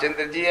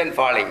Ramchandraji and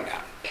falling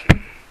down.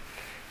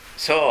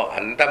 So,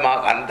 anta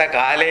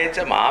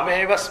kalecha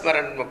mameva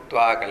smaran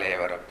muktva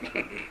kalevaram.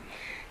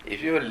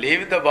 If you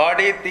leave the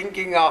body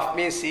thinking of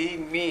me,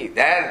 seeing me,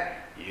 then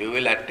you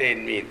will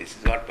attain me. This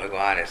is what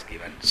Bhagavan has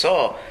given.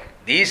 So,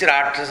 these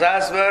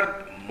Rakshasas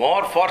were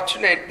more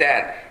fortunate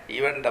than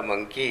even the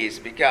monkeys,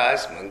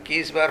 because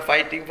monkeys were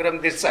fighting from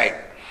this side.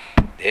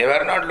 They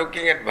were not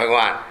looking at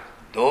Bhagavan.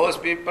 Those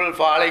people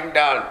falling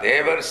down,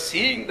 they were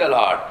seeing the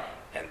Lord,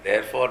 and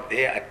therefore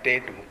they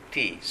attained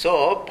mukti.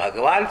 So,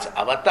 Bhagavan's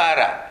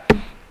avatara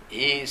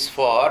is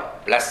for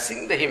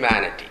blessing the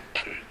humanity.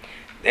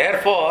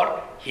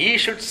 Therefore, he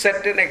should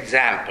set an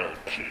example,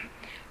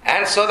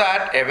 and so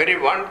that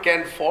everyone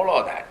can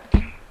follow that.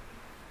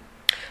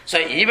 So,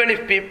 even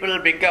if people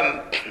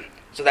become,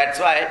 so that's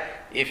why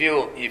if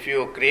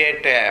you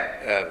create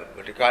a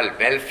what you call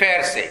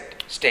welfare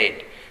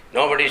state,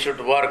 nobody should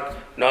work,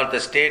 no, the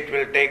state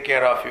will take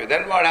care of you.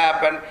 Then what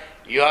happened?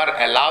 You are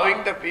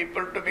allowing the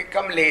people to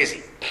become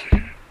lazy.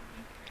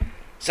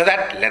 So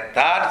that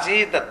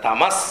lethargy, the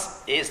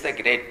tamas, is the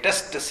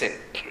greatest sin.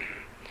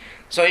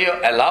 So you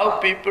allow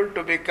people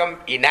to become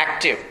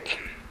inactive.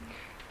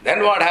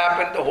 Then what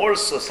happened? The whole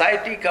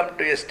society come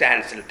to a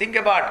standstill. Think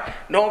about,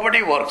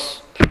 nobody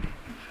works.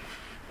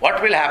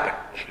 What will happen?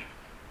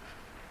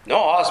 No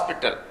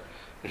hospital,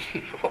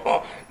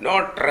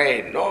 no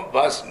train, no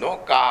bus, no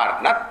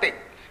car, nothing,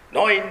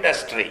 no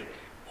industry.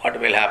 What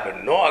will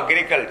happen? No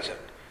agriculture.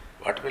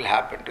 What will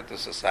happen to the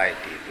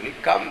society? It will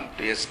come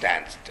to a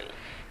standstill.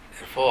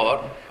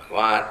 Therefore,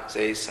 Bhagavan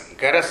says,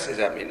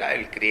 Sankarasya, I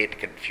will create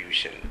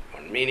confusion.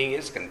 One meaning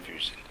is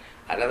confusion.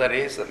 Another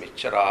is the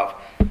mixture of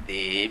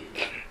the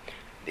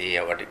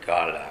what you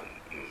call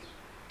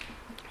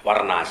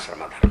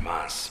varnashrama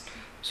dharmas.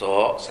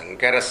 So,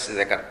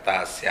 Sankarasya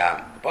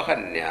kartasyam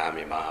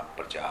upahanyamima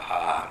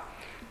prajaha.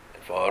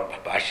 Therefore,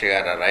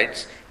 Bhashyakara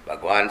writes,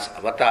 Bhagavan's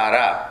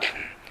avatara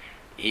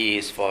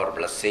is for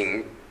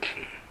blessing.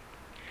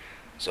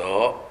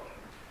 So,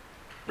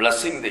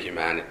 blessing the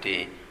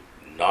humanity,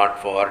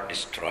 not for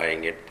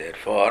destroying it.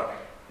 Therefore,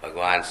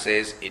 Bhagavan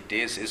says it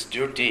is his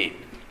duty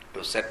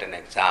to set an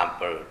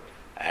example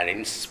and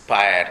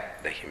inspire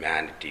the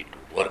humanity to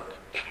work.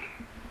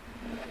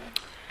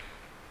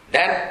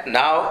 Then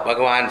now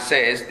Bhagavan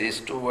says these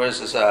two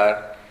verses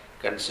are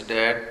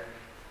considered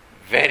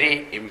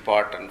very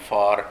important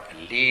for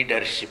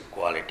leadership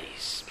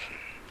qualities.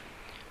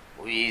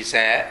 Who is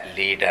a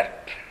leader?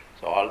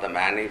 So all the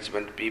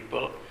management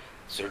people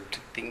should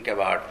think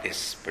about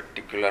this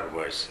particular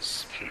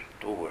verses,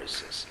 two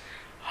verses.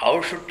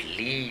 How should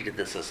lead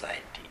the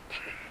society?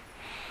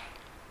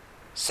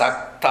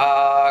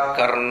 Sakta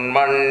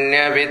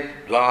karmanya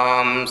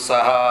vidvamsaha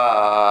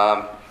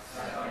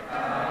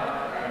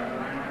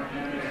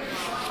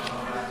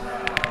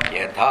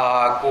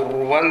yatha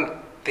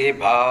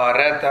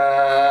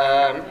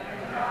bharata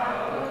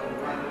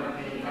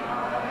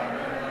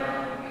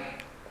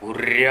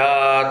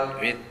kuryat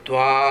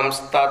vidvams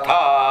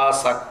tatha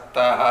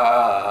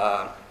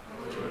saktah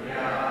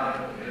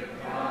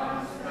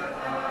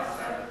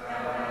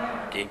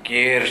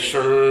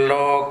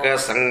tikirshulloka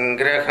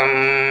sangraham.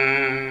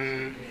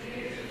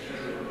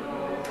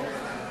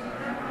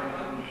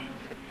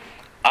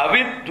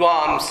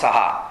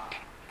 Avidvamsaha.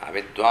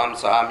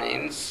 Avidvamsaha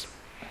means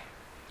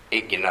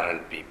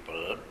ignorant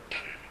people.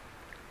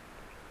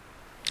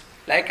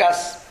 Like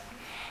us,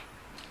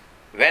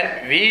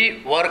 when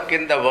we work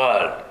in the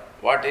world,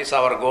 what is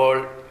our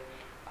goal?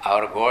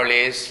 Our goal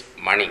is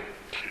money.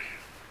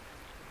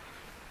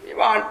 We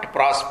want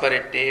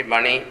prosperity,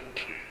 money.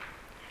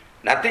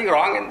 Nothing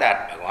wrong in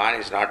that. Bhagavan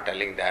is not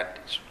telling that.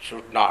 It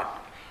should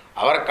not.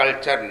 Our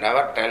culture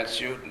never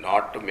tells you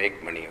not to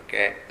make money,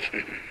 okay?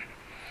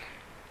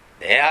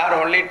 They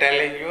are only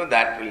telling you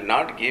that will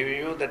not give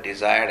you the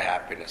desired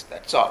happiness.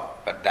 That's all.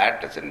 But that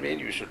doesn't mean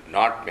you should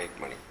not make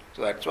money.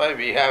 So that's why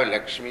we have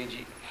Lakshmi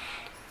ji.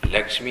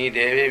 Lakshmi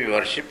Devi, we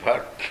worship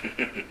her.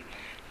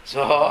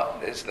 So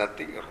there is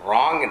nothing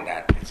wrong in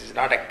that. This is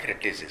not a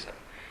criticism.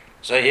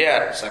 So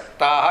here,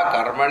 Saktaha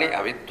Karmani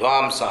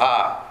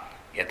Avidvamsaha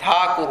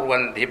Yatha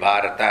Kurvanti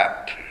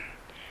Bharata.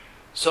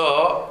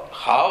 So,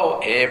 how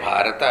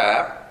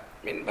Bharata,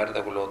 mean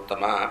Bharata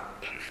Kulottama,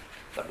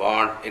 the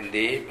bond in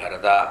the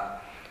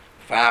Bharata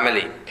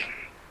family.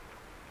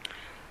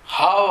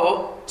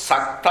 How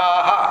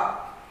Saktaha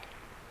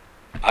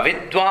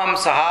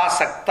Avidvamsaha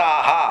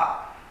Saktaha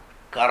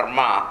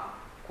Karma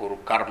Kuru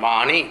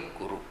Karmani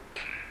Kuru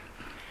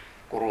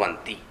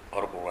Kurvanti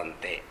or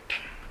Kurvante.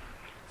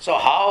 So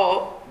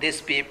how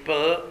these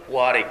people who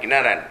are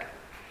ignorant,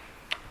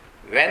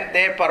 when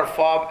they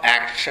perform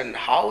action,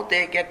 how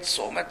they get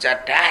so much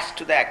attached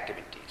to the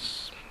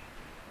activities.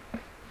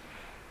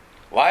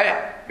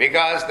 Why?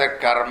 Because the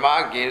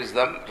karma gives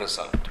them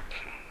result.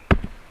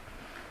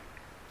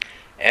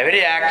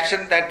 Every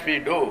action that we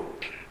do,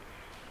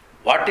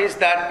 what is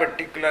that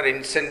particular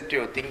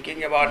incentive?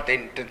 Thinking about the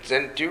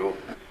incentive,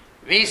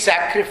 we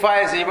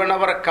sacrifice even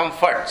our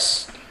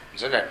comforts,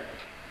 isn't it?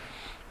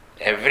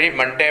 Every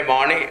Monday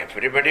morning,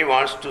 everybody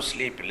wants to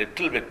sleep a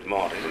little bit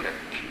more, isn't it?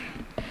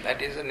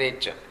 That is the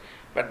nature.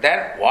 But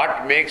then,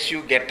 what makes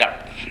you get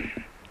up?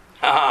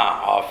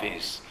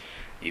 Office.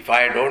 If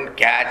I don't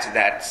catch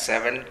that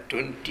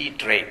 7:20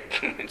 train,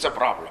 it's a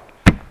problem.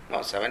 No,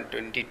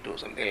 7:22,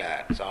 something like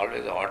that. It's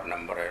always an odd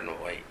number, I don't know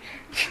why.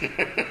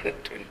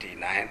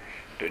 29,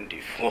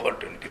 24,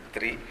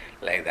 23,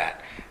 like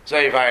that. So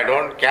if I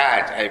don't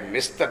catch, I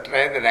miss the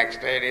train, the next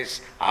train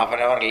is half an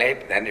hour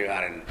late, then you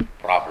are in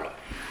problem.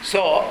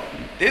 So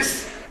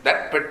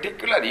that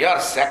particular, you are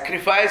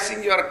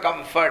sacrificing your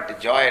comfort,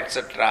 joy,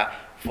 etc.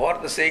 for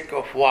the sake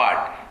of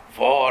what?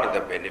 For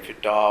the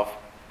benefit of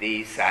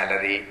the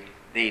salary,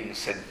 the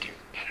incentive.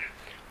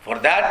 For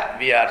that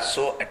we are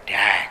so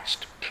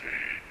attached.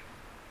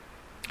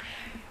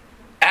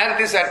 And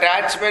this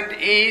attachment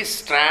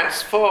is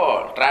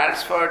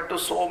transferred to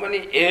so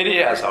many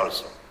areas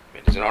also.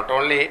 It is not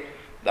only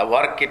the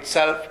work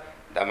itself,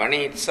 the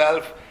money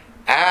itself,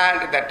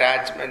 and the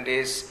attachment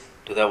is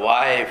to the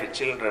wife,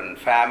 children,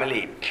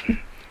 family,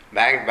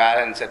 bank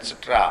balance,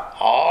 etc.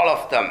 All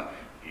of them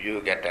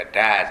you get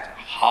attached.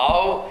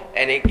 How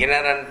an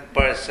ignorant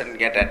person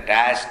get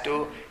attached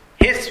to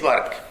his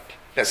work?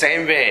 The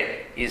same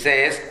way he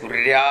says,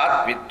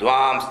 Kuryat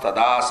vidvams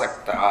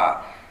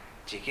tadasakta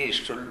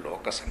chikishul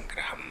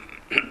lokasangraham.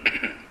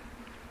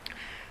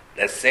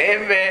 The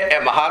same way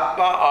a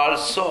Mahatma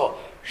also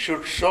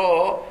should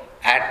show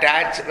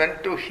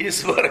attachment to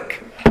his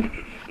work.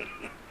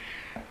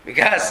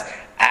 Because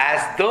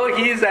as though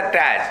he is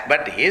attached,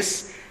 but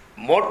his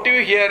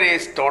motive here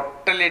is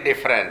totally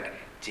different.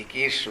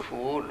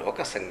 Chikishuhu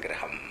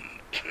lokasangraham.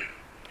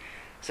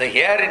 So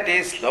here it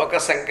is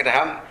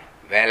lokasangraham,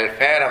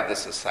 welfare of the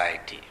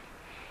society.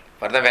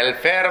 For the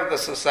welfare of the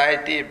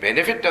society,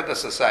 benefit of the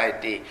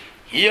society,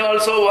 he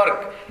also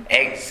work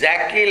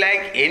exactly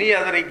like any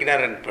other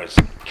ignorant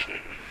person.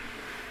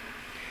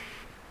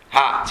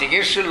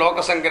 Chikishu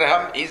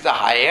lokasangraham is the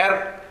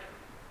higher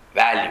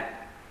value,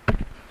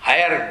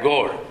 higher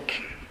goal.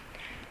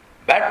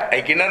 But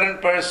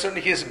ignorant person,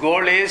 his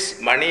goal is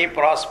money,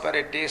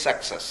 prosperity,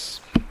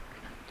 success.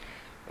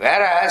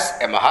 Whereas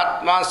a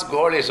Mahatma's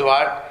goal is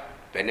what?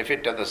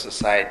 Benefit of the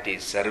society,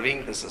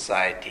 serving the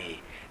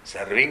society.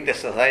 Serving the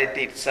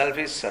society itself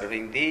is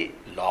serving the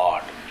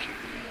Lord.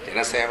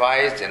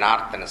 Janaseva is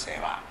Janartana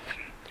Seva.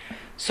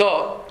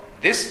 So,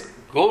 this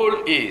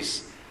goal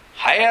is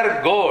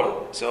higher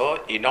goal.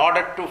 So, in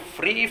order to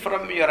free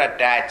from your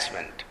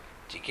attachment,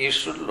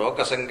 Chikishul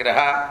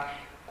Lokasangraha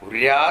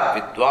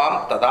Kuryat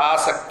Vidvam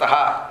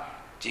Tadasaktaha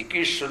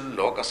Chikishul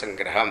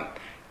Lokasangraham.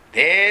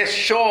 They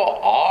show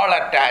all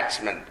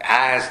attachment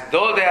as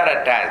though they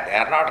are attached. They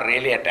are not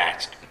really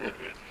attached.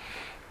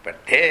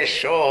 But they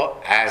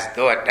show as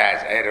though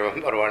attached. I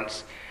remember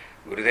once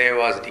Gurudev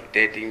was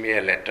dictating me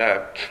a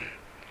letter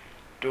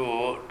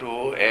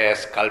to a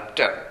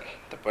sculptor,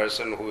 the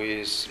person who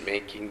is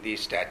making the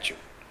statue.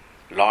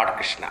 Lord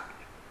Krishna.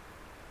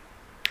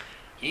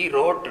 He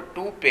wrote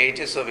 2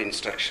 pages of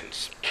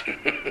instructions.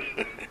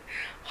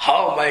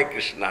 How my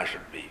Krishna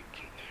should be.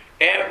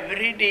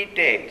 Every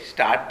detail,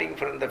 starting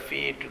from the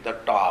feet to the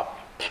top.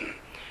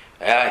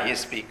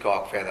 His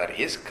peacock feather,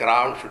 his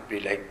crown should be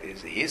like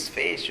this, his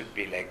face should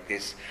be like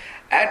this.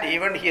 And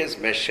even he has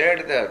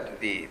measured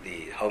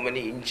the how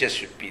many inches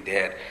should be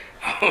there,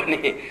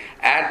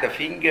 and the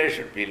finger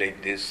should be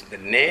like this, the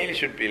nail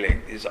should be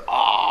like this,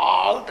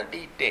 all the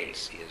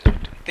details he has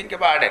written. Think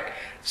about it.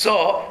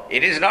 So,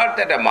 it is not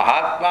that a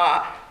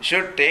Mahatma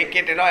should take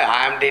it,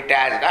 I am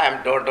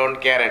detached, don't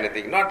care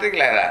anything, nothing like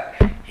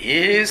that. He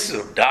is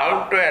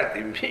down to earth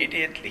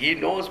immediately. He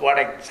knows what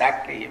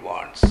exactly he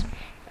wants,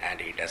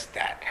 and he does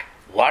that.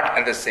 What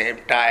at the same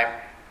time,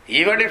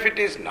 even if it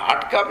is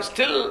not come,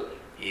 still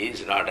he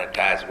is not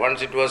attached.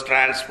 Once it was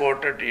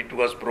transported, it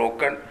was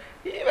broken,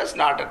 he was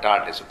not at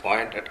all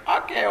disappointed.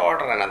 Okay,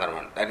 order another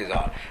one. That is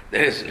all.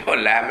 There is no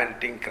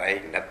lamenting,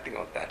 crying, nothing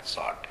of that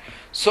sort.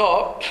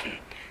 So,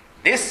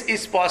 this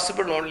is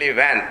possible only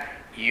when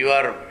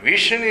your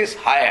vision is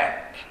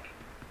higher.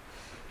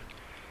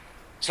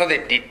 So, the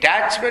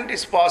detachment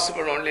is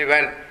possible only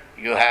when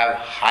you have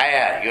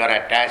higher, you are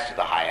attached to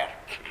the higher.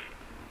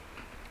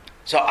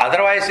 So,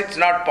 otherwise it's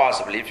not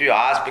possible. If you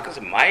ask, because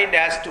the mind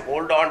has to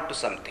hold on to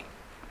something.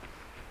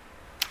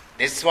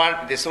 This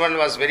one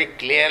was very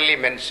clearly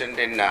mentioned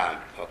in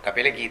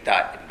Kapila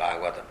Gita in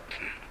Bhagavatam.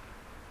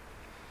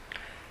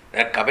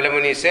 That Kapila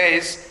Muni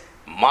says,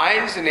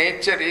 mind's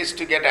nature is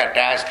to get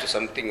attached to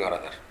something or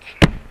other.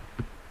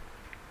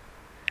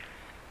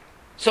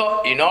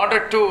 So, in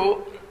order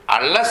to,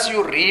 unless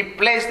you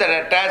replace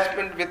that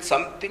attachment with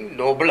something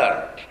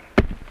nobler,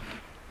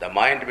 the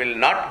mind will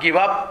not give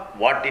up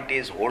what it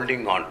is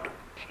holding on to.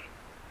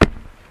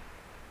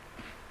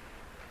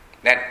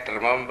 That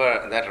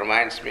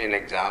reminds me an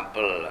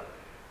example,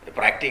 a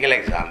practical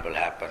example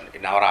happened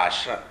in our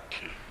ashram.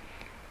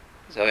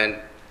 So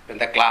when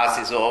the class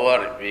is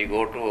over, we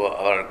go to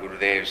our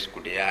Gurudev's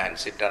kutiya and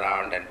sit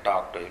around and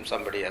talk to him.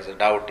 Somebody has a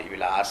doubt, he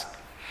will ask.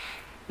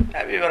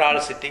 And we were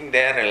all sitting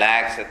there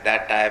relaxed. At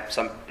that time,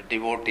 some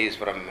devotees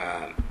from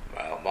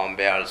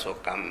Bombay also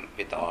come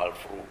with all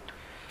fruit,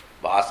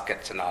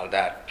 baskets and all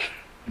that.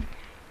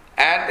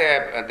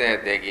 And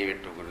they give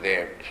it to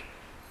Gurudev.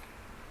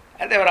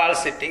 And they were all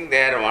sitting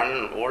there.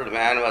 One old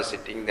man was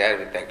sitting there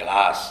with a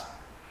glass.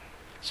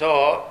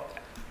 So,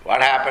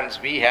 what happens?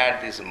 We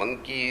had these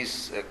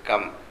monkeys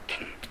come.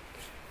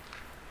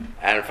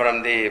 And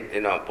from the,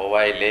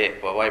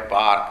 Powai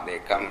Park, they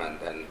come and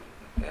then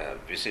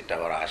visit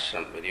our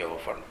ashram very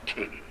often.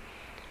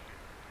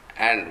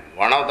 And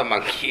one of the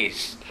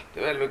monkeys, they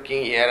were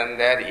looking here and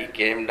there, he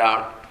came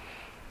down.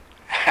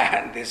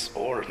 And this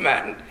old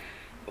man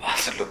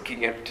was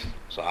looking at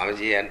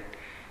Swamiji and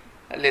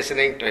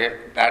listening to him.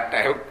 That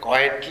time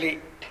quietly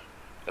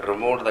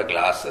removed the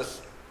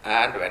glasses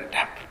and went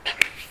up.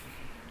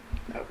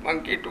 The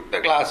monkey took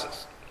the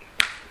glasses,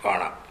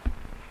 gone up.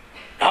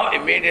 Now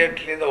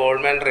immediately the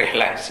old man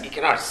realized he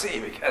cannot see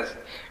because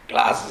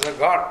glasses are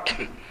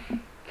gone.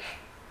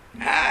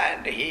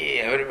 And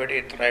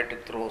everybody tried to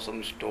throw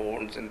some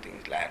stones and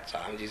things like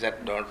that. Swamiji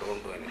said, don't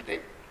do anything.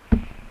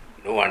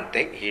 Do one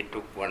thing. He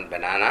took one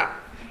banana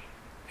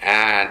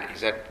and he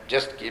said,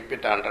 just keep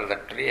it under the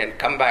tree and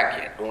come back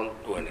here. Don't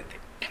do anything.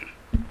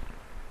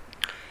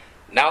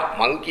 Now,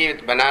 monkey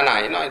with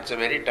banana, it's a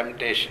very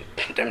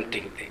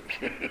tempting thing.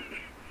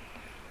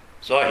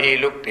 So he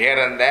looked here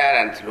and there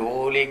and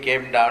slowly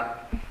came down.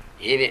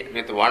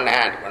 With one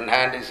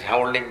hand is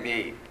holding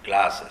the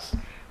glasses.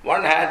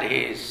 One hand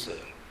he is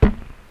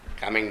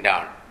coming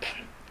down.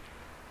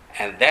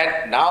 And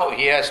then now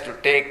he has to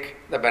take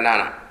the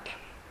banana.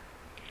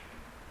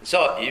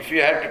 So, if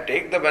you have to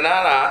take the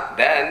banana,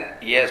 then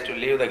he has to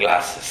leave the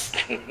glasses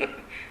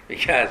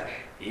because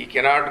he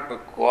cannot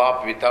go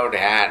up without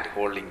hand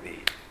holding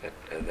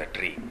the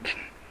tree.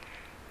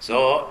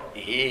 So,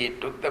 he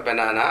took the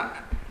banana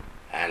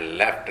and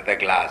left the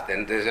glass.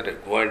 Then they said,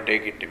 go and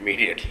take it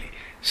immediately.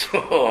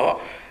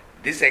 So,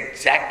 this is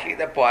exactly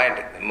the point.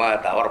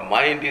 Our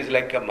mind is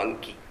like a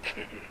monkey.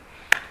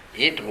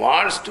 It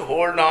wants to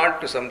hold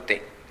on to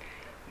something.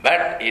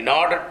 But in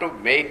order to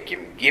make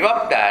him give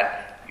up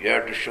that, you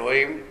have to show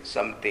him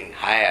something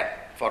higher.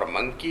 For a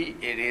monkey,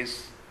 it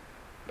is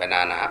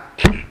banana.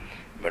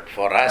 But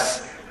for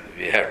us,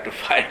 we have to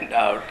find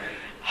out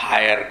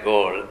higher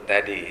goal,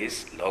 that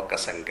is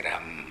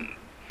Lokasangraham,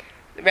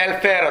 the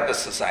welfare of the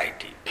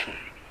society.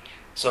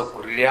 So,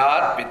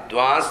 Kuryat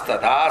Vidvans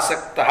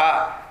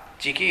Tadasaktaha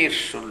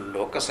Chikirshul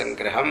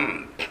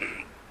Lokasangraham.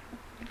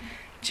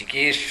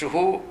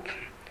 Chikirshuhu,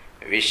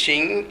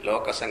 wishing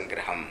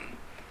Lokasangraham.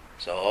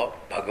 So,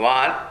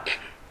 Bhagwan.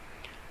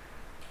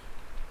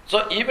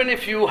 So even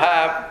if you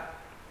have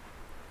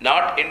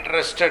not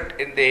interested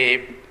in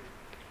the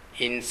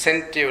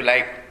incentive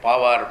like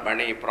power,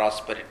 money,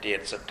 prosperity,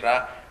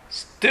 etc.,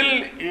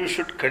 still you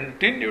should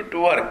continue to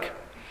work.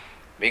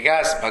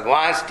 Because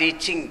Bhagwan's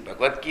teaching,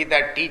 Bhagavad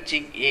Gita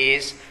teaching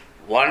is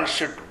one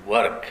should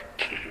work.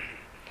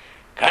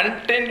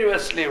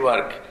 Continuously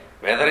work.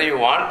 Whether you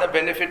want the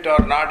benefit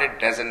or not, it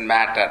doesn't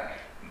matter.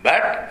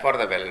 But for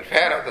the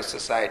welfare of the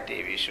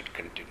society, we should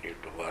continue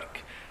to work.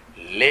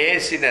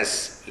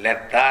 Laziness,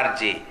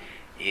 lethargy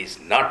is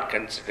not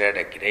considered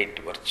a great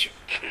virtue.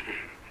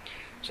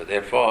 So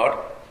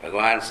therefore,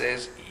 Bhagavan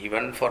says,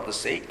 even for the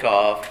sake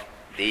of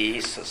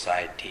the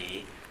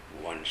society,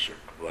 one should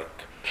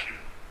work.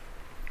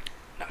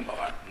 Number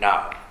one.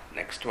 Now,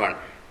 next one.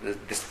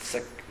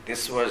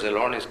 This verse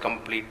alone is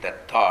complete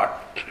that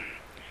thought.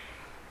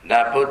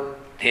 Na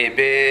buddhi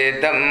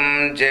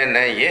bedam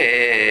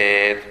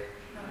janayet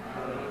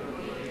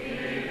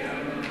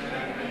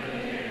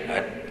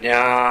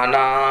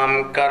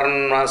ajnanam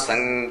karma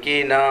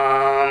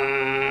sankinam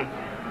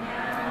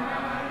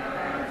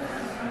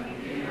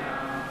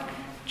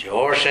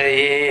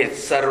joshayet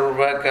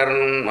sarva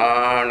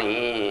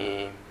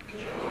karmani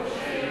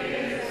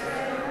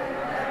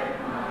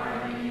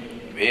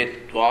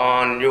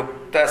vidvan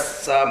yuktas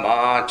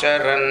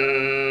samacharan.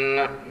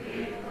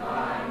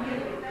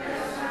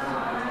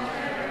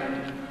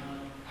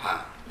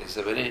 This is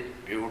a very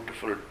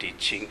beautiful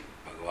teaching,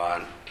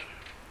 Bhagavan.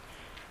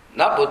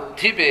 Na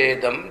buddhi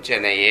vedam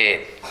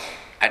janayet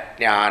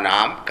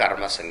ajnanam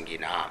karma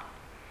sanginam.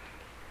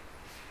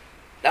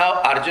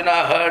 Now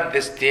Arjuna heard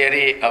this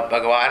theory of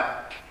Bhagavan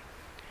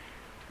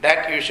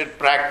that you should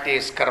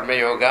practice karma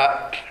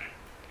yoga.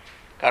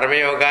 Karma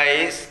yoga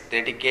is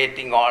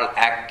dedicating all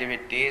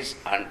activities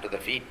unto the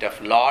feet of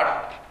Lord.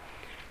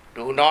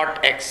 Do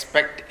not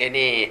expect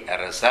any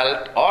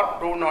result or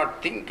do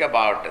not think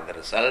about the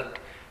result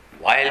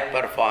while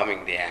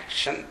performing the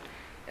action,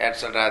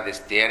 etc. This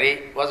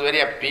theory was very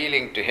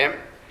appealing to him.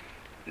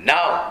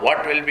 Now,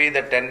 what will be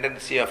the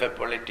tendency of a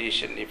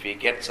politician if he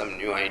gets some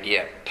new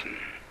idea?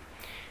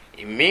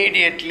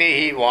 Immediately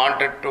he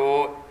wanted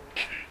to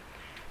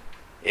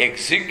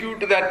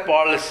execute that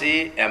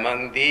policy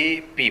among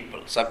the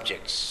people,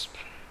 subjects.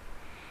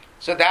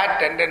 So that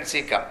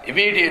tendency comes.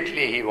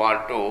 Immediately he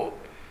want to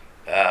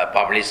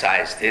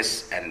publicize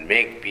this and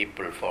make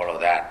people follow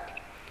that.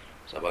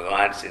 So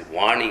Bhagavan is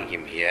warning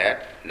him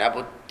here, na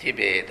buddhi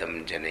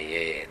bedam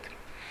janayet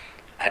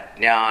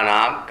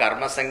ajnanam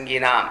karma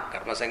sanginam.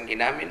 Karma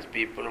sanginam means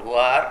people who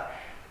are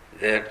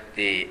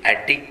the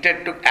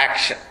addicted to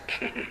action.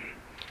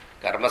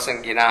 Karma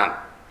sanginam,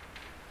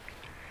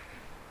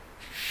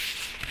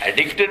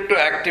 addicted to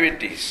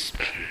activities.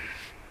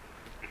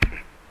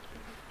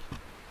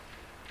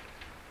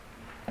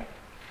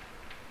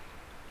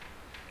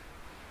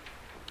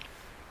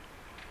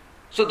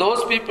 So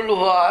those people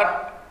who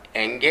are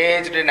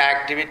engaged in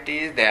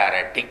activities, they are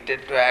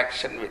addicted to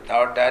action.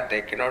 Without that,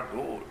 they cannot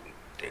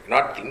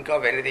think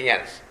of anything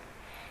else.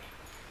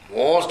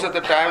 Most of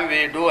the time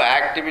we do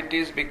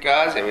activities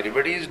because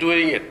everybody is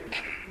doing it,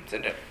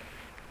 isn't it?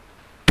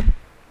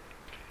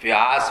 If you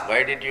ask,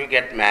 why did you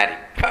get married?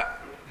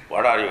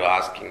 What are you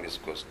asking this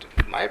question?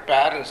 My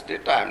parents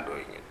did, I am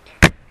doing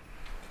it.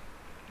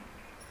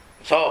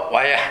 So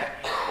why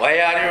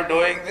are you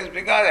doing this?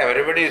 Because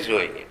everybody is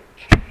doing it.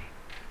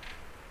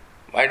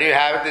 Why do you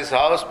have this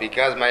house?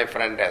 Because my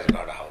friend has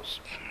got a house.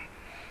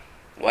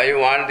 Why you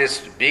want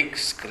this big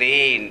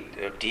screen,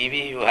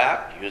 TV you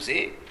have? You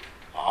see,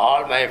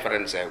 all my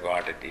friends have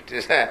got it. It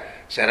is a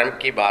sharam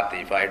ki baat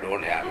if I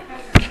don't have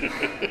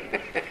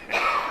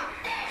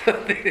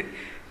it.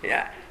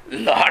 Yeah,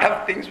 lot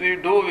of things we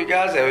do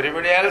because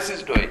everybody else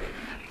is doing it.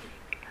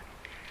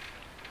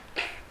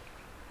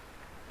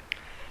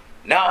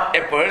 Now,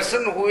 a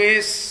person who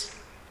is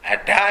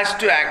attached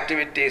to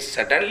activities,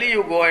 suddenly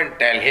you go and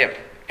tell him,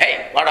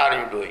 hey, what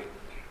are you doing?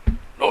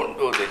 Don't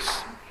do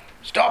this.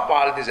 Stop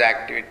all these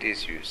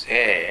activities, you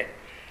say,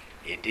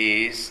 it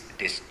is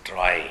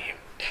destroy him.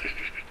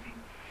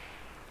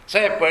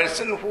 So a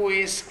person who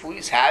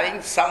is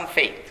having some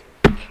faith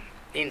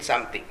in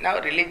something. Now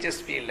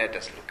religious field, let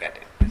us look at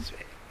it this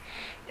way.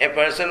 A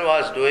person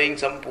was doing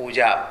some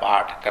puja,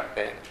 part,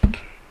 karte.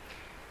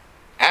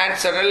 And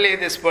suddenly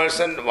this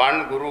person,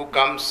 one guru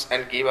comes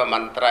and give a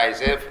mantra, he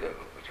says,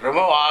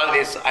 remove all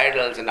these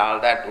idols and all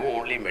that, do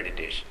only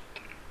meditation.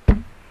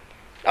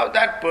 Now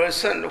that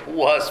person who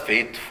was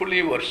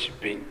faithfully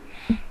worshipping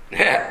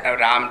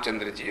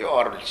Ramchandraji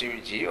or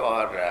Shivji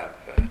or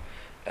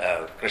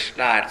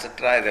Krishna,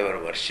 etc., they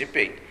were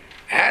worshipping,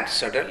 and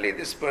suddenly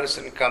this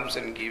person comes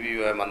and give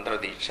you a mantra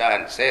diksha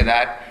and say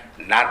that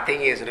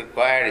nothing is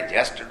required,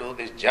 just to do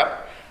this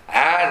jap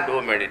and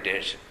do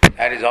meditation.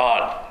 That is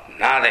all,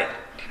 nothing.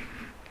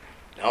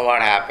 Now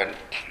what happened?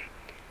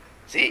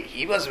 See,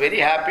 he was very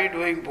happy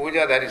doing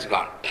puja, that is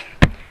gone.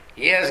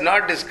 He has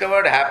not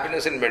discovered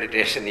happiness in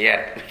meditation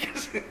yet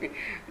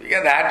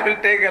because that will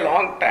take a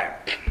long time.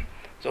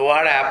 So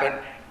what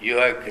happened? You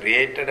have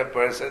created a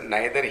person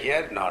neither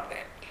here nor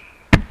there.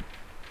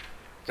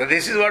 So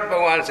this is what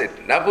Bhagavan said,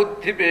 na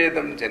buddhi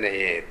bedam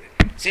janayet.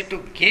 See,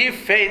 to give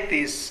faith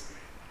is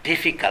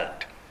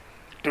difficult.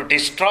 To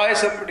destroy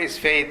somebody's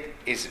faith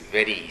is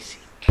very easy.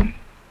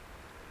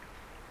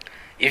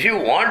 If you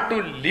want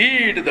to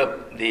lead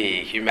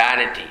the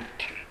humanity,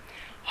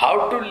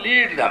 how to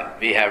lead them,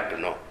 we have to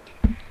know.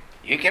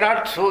 You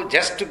cannot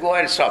just go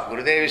and stop.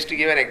 Gurudev used to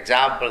give an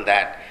example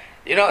that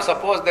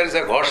Suppose there is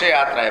a Ghosha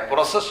Yatra, a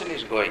procession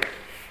is going,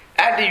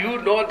 and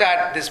you know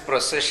that this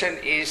procession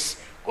is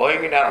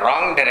going in a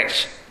wrong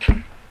direction.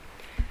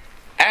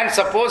 And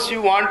suppose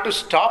you want to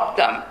stop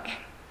them,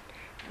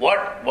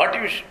 what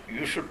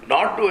you should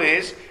not do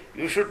is,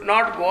 you should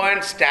not go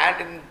and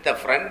stand in the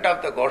front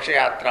of the Ghosha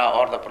Yatra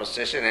or the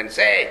procession and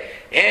say,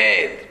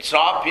 hey,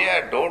 stop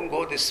here, don't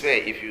go this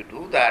way. If you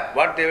do that,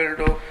 what they will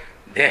do?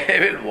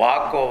 They will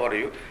walk over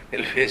you, there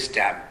will be a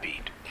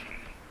stampede.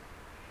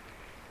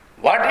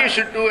 What you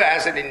should do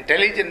as an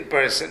intelligent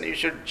person, you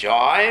should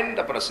join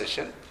the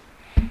procession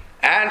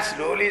and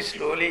slowly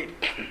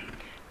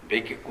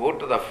go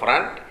to the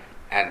front,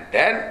 and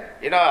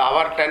then,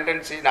 our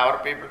tendency in our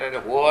people,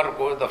 whoever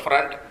goes to the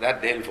front,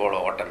 that they'll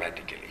follow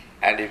automatically.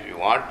 And if you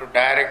want to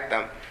direct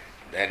them,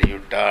 then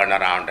you turn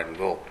around and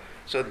go.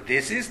 So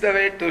this is the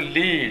way to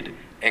lead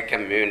a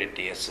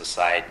community, a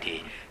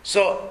society.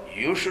 So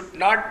you should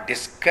not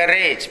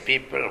discourage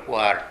people who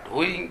are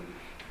doing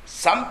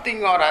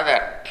something or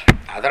other.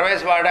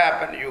 Otherwise what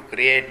happens? You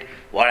create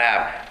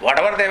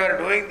whatever they were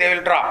doing, they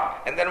will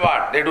drop. And then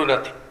what? They do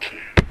nothing.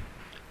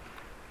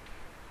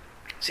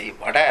 See,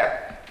 what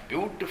a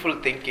beautiful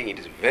thinking. It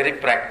is very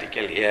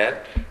practical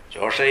here.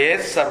 Joshayet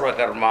sarva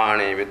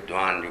karmani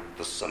vidwan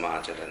yukta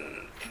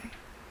samacharan.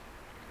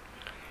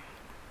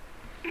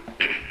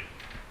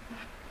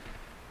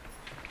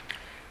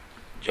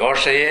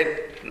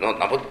 Joshayet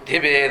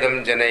nabuddhi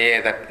vedam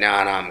janayet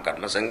ajnanam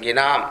karma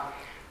sanginam.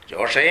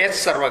 Joshayet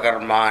sarva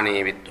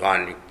karmani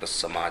vidwan yukta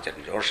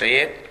samacharan.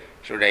 Joshayet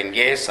should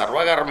engage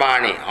sarva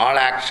karmani, all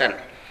action,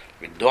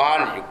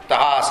 vidwan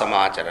yukta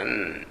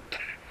samacharan.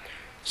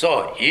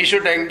 So he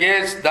should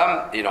engage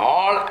them in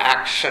all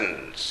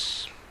actions.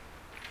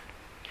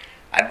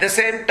 At the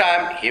same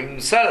time,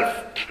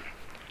 himself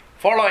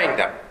following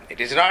them.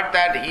 It is not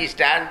that he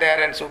stands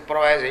there and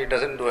supervises, he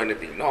doesn't do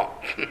anything. No,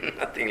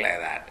 nothing like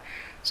that.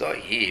 So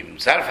he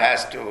himself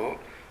has to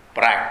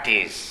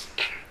practice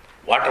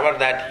whatever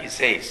that he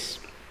says.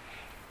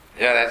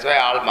 That's why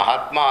all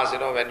Mahatmas,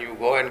 when you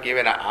go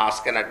and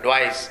ask an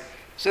advice,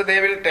 so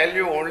they will tell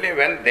you only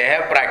when they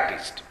have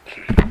practiced.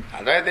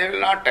 Otherwise they will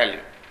not tell you.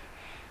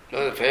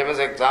 So the famous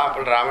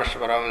example,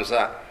 Rameshwara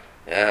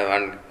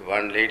Paramahamsa,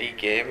 one lady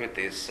came with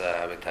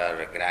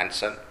her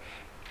grandson.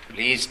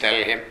 Please tell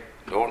him,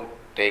 don't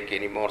take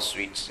any more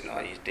sweets.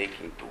 He's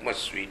taking too much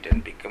sweet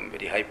and become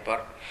very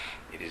hyper.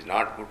 It is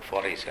not good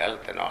for his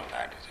health and all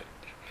that.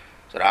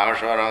 So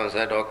Rameshwara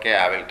said, okay,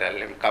 I will tell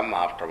him, come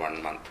after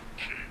 1 month.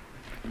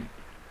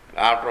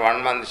 After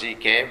 1 month she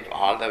came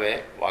all the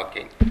way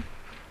walking.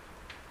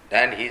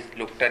 Then he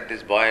looked at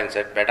this boy and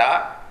said,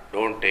 beta,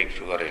 don't take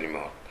sugar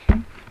anymore.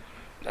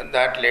 Then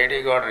that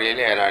lady got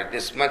really annoyed.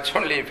 This much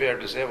only if you have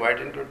to say, why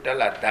didn't you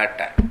tell at that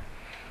time?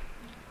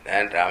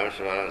 Then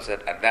Rameshwara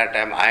said, at that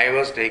time I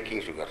was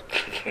taking sugar.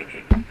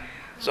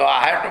 So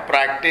I had to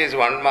practice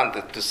 1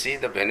 month to see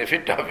the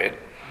benefit of it.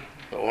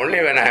 So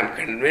only when I am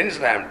convinced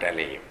I am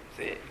telling him.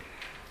 See?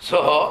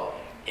 So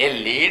a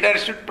leader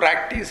should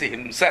practice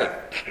himself.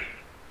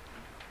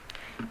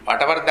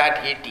 Whatever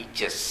that he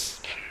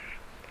teaches.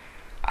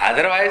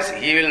 Otherwise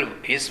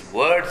his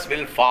words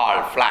will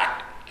fall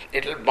flat.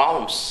 It will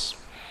bounce.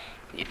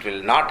 It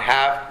will not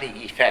have the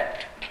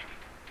effect.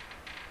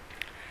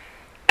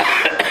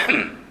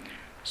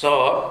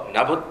 So,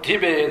 nabuddhi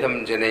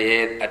vedam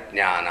janayet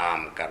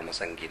ajnanam karma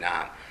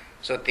sanginam.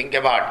 So think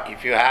about,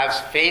 if you have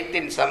faith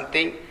in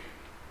something,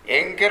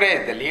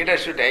 encourage, the leader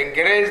should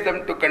encourage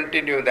them to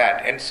continue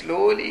that and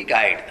slowly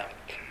guide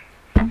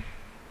them.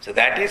 So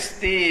that is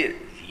the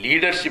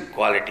leadership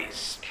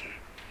qualities.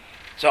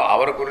 So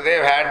our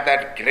Gurudev had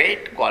that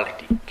great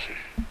quality.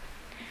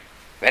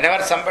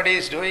 Whenever somebody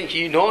is doing,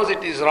 he knows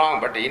it is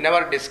wrong, but he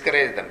never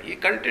discouraged them. He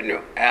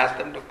continued, asked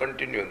them to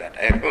continue that.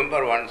 I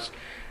remember once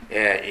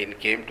he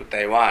came to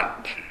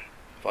Taiwan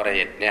for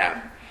a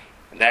yajna.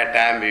 That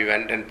time we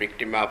went and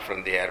picked him up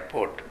from the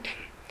airport.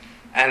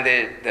 And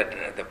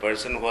the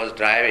person who was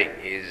driving,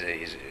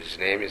 his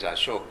name is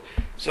Ashok.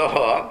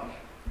 So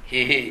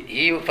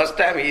he first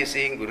time he is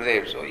seeing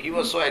Gurudev, so he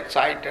was so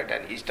excited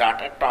and he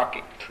started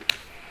talking.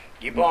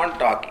 Keep on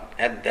talking.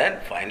 And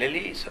then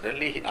finally,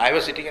 suddenly, I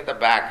was sitting at the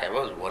back. I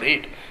was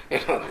worried.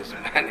 This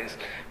man is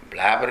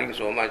blabbering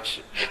so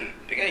much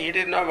because he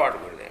didn't know about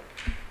Gurudev.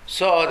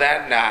 So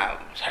then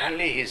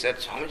suddenly he said,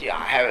 Swamiji,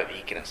 I have a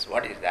weakness.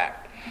 What is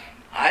that?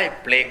 I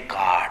play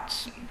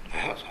cards.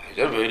 I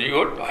said, very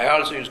good. I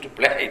also used to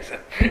play.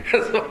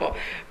 So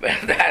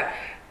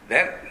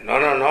then,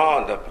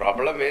 no. The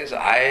problem is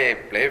I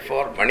play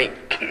for money.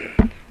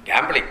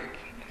 Gambling.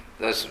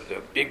 There's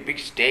a big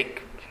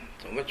stake.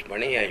 So much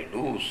money I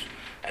lose.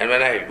 And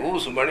when I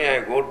lose money,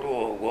 I go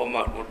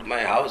to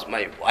my house.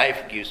 My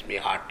wife gives me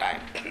a hard time.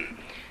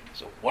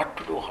 So what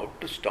to do? How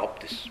to stop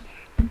this?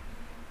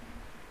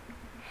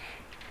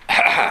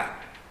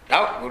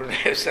 Now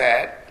Gurudev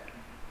said,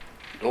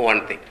 do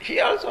one thing. He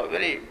also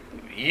very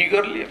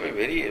eagerly,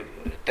 very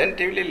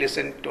attentively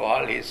listened to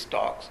all his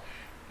talks.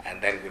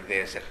 And then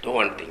Gurudev said, do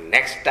one thing.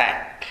 Next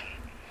time,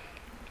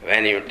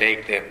 when you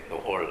take the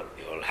whole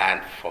told,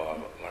 hand for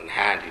one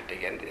hand you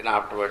take, and then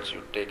afterwards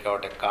you take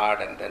out a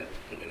card and then,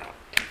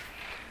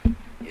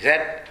 He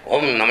said,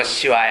 Om Namah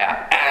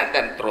Shivaya, and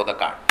then throw the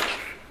card.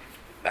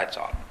 That's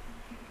all.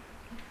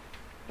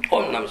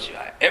 Om Namah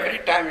Shivaya. Every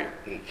time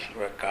you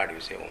throw a card, you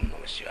say Om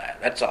Namah Shivaya.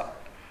 That's all.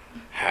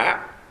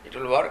 It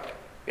will work.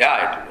 Yeah,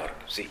 it will work.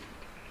 See.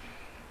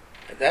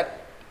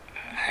 That,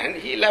 and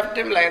he left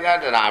him like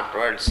that, and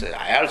afterwards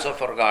I also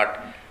forgot.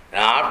 And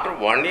after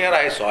 1 year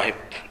I saw him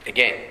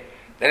again.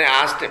 Then I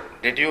asked him,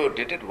 did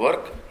it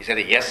work? He said,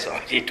 yes,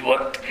 sir, it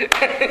worked.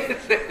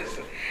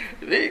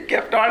 We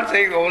kept on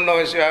saying Om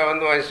Namah Shivaya, Om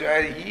Namah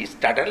Shivaya. He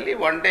suddenly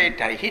one day it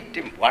hit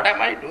him, what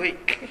am I doing?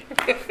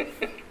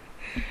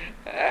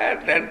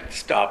 And then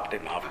stopped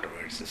him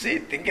afterwards. See,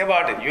 think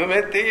about it. You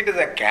may think it is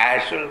a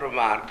casual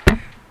remark,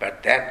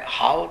 but then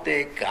how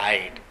they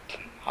guide,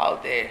 how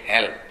they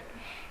help.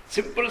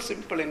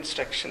 Simple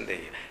instruction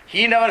they.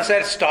 He never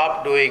said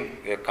stop doing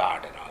a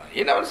card and all.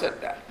 He never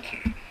said that.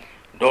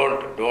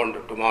 Don't,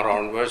 tomorrow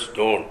onwards,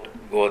 don't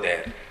go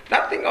there.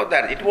 Nothing of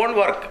that. It won't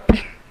work.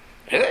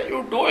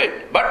 You do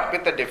it, but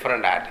with a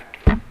different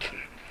attitude.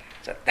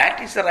 So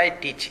that is the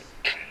right teaching.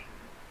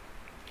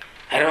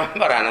 I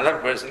remember another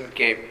person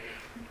came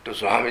to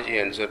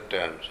Swamiji and said,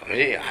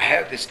 Swamiji, I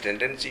have this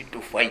tendency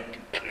to fight.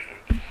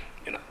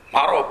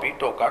 Maro,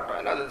 Pito,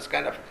 Kato, this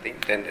kind of thing,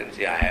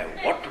 tendency I have.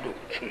 What to do?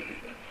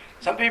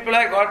 Some people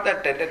have got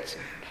that tendency,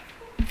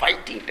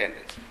 fighting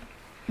tendency.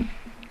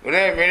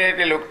 Uday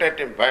immediately looked at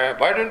him,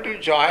 why don't you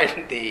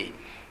join the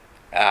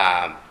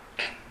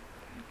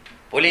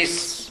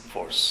police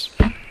force?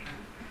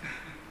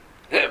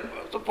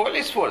 The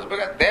police force,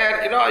 because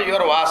there, your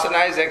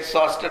vasana is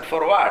exhausted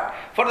for what?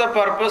 For the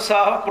purpose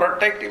of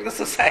protecting the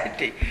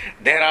society.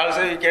 There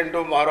also you can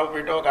do Maro,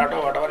 Pito,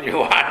 Kato, whatever you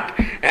want,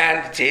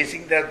 and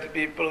chasing the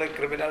people, the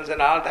criminals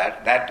and all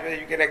that. That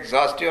way you can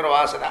exhaust your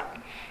vasana.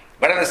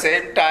 But at the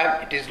same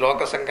time, it is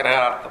Loka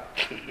Sangrahartham,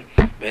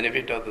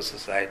 benefit of the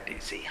society.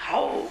 See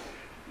how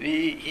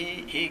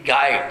he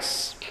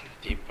guides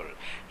people.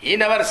 He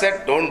never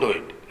said, don't do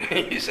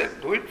it. He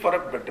said, do it for a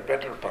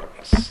better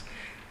purpose.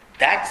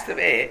 That's the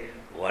way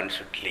one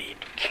should lead.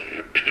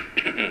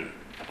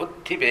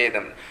 Buddhi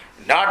Vedam.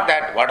 Not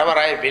that whatever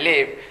I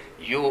believe,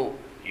 you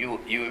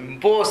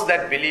impose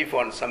that belief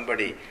on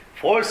somebody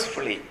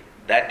forcefully.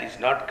 That is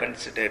not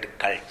considered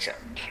culture.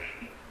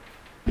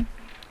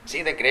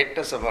 See the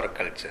greatness of our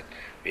culture.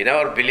 We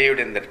never believed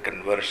in that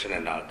conversion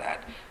and all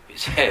that. We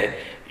say,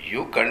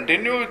 you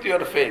continue with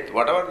your faith,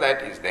 whatever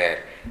that is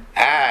there,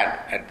 and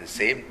at the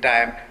same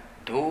time,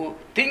 do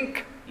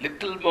think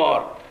little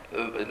more,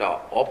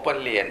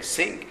 openly and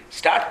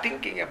start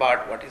thinking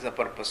about what is the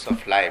purpose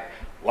of life,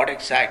 what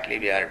exactly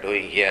we are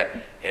doing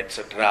here,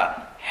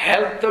 etc.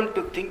 Help them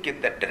to think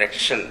in that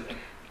direction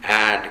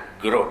and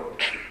grow.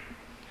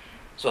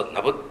 So,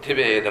 Nabuddhi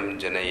Vedam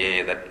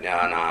Janayeda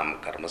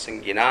Jnanam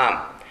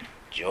Karmasanginam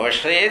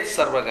Joshayet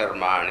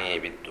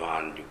Sarvakarmani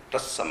Vidwan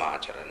Yuktas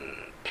Samacharan.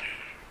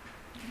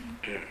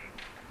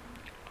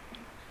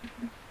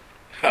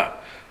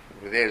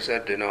 They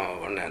said,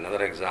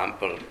 another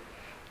example.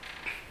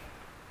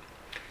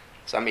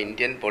 Some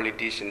Indian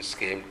politicians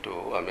came to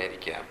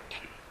America,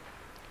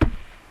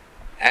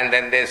 and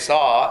then they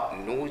saw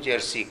New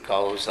Jersey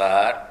cows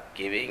are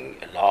giving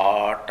a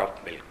lot of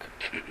milk.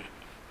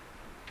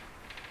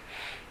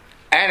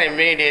 And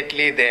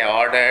immediately they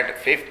ordered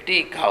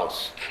 50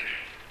 cows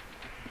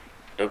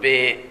to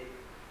be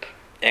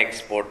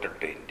exported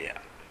to India.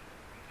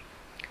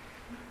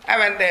 And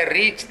when they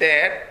reached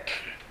there,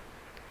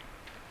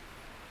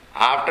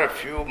 after a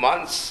few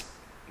months,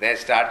 they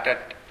started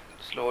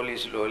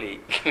slowly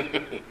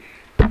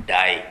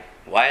dying.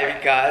 Why?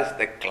 Because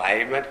the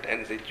climate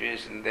and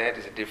situation there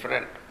is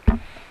different.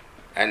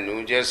 And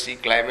New Jersey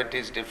climate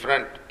is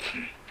different.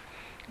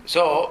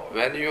 So,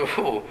 when you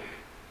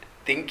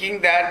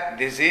thinking that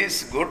this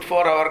is good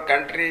for our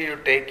country, you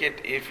take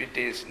it. If it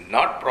is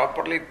not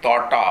properly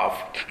thought of,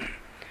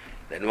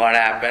 then what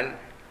happened?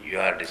 You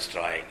are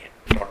destroying it,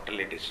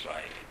 totally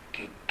destroying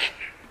it.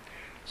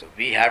 So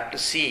we have to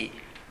see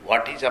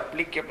what is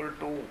applicable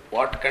to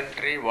what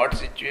country, what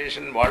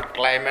situation, what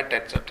climate,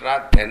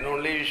 etc. Then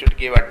only you should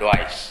give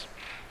advice.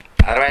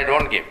 Otherwise,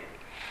 don't give.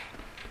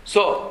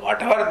 So,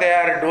 whatever they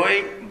are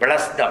doing,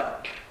 bless them.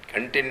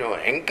 Continue,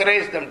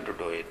 encourage them to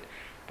do it.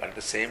 But at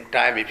the same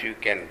time, if you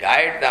can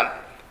guide them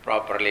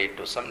properly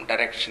to some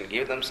direction,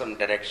 give them some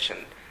direction,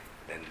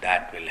 then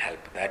that will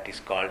help. That is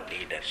called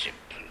leadership.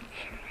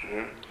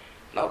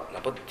 Now,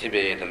 Nabuddhi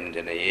Vedam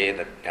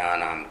Janayeda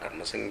Jnanam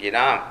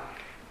Karmasanginam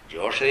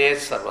Joshayet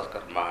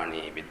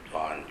Sarvakarmani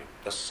Vidwan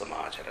Yuktas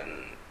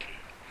Samacharan.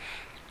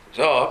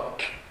 So,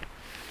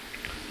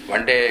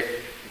 one day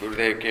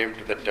Gurudev came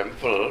to the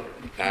temple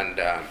and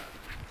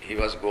he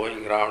was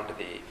going around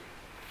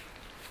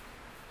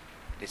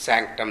the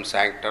sanctum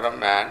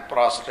and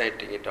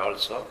prostrating it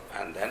also,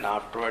 and then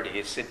afterward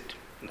he sit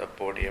on the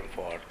podium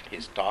for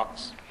his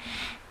talks.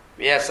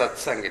 We have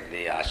satsang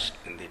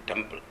in the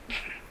temple,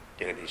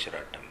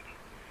 Jagadishwara temple.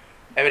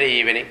 Every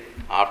evening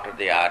after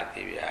the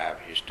arati we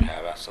used to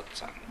have a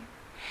satsang.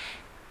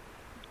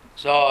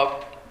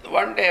 So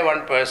one day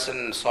one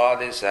person saw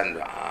this and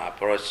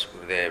approached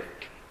Gurudev.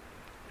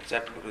 He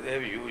said,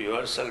 Gurudev, you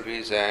yourself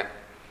is a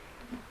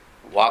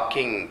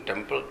walking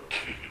temple.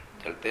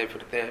 Chalte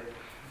firte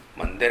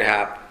mandir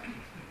hai.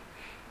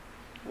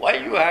 Why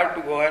you have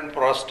to go and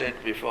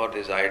prostrate before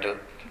this idol?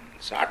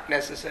 It's not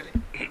necessary.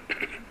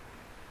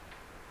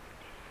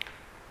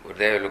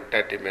 Gurudev looked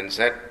at him and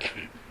said,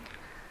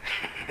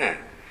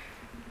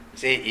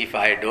 see, if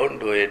I don't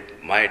do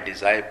it, my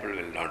disciple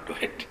will not do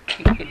it.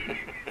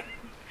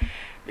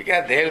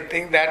 Because they'll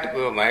think that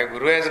my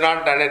Guru has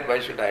not done it, why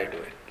should I do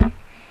it?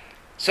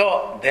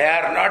 So, they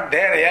are not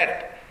there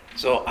yet.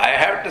 So, I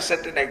have to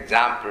set an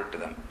example to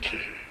them.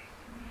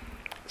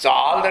 So,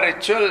 all the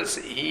rituals,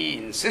 he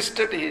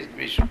insisted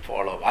we should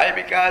follow. Why?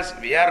 Because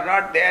we are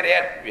not there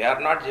yet. We are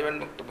not Jivan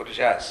Mukta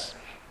Purushas.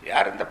 We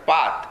are in the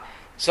path.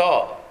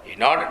 So,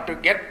 in order to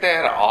get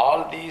there,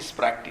 all these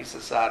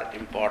practices are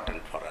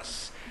important for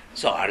us.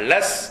 So,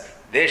 unless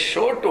they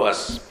show to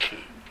us,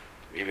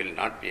 we will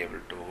not be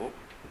able to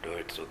do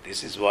it. So,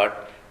 this is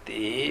what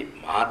the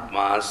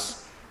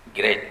Mahatma's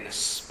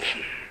greatness.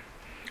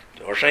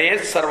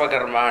 Doshayet sarva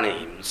karmani,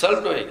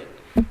 himself doing it.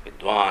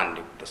 Vidwan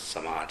yukta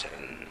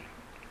samacharan.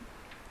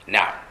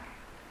 Now,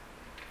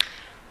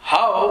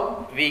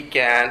 how we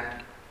can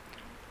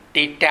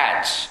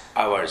detach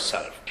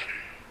ourselves?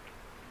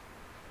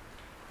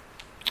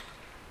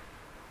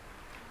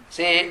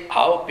 See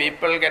how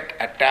people get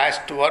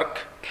attached to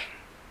work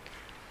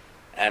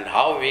and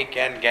how we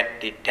can get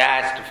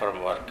detached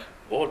from work.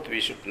 Both we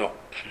should know.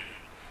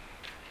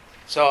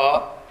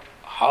 So,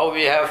 how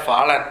we have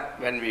fallen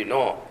when we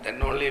know,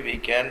 then only we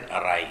can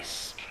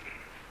arise.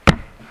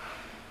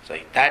 So,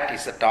 that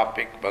is the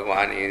topic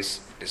Bhagavan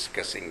is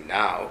discussing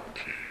now.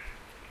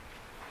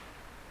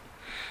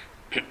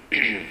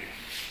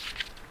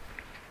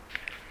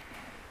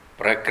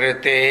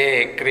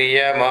 Prakrite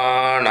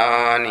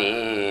kriyamanani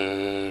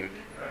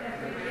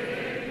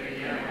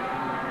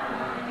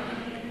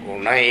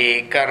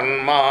gunai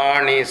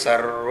karmani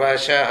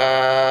sarvashah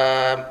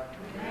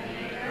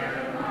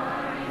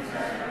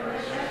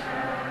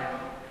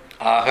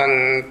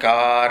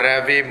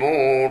ahankara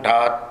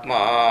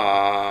vimudhatma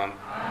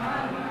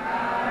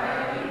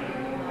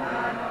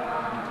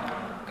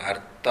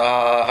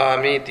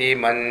kartahamiti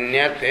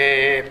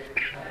manyate.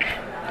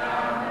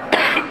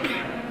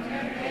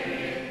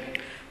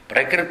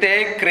 Prakrite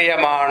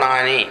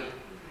kriyamanani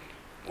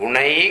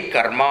gunai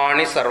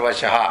karmani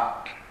sarvashah.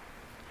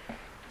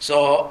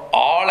 So,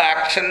 all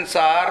actions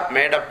are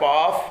made up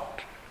of,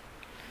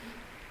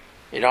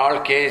 in all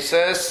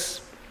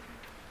cases,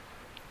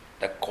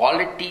 the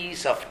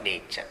qualities of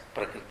nature.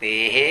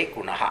 Prakritehe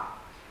gunaha.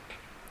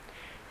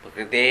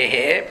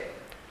 Prakritehe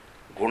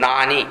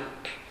gunani.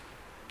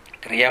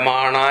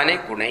 Kriyamanani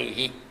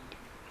gunaihi.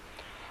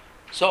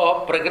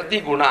 So,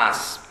 Prakriti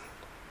gunas.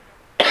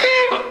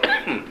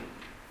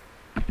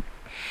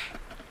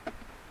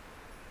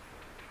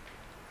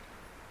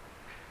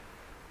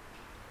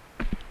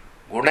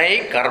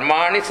 Gunai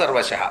karmani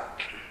sarvashah.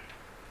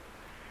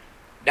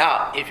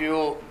 Now, if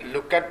you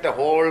look at the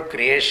whole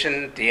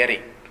creation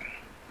theory,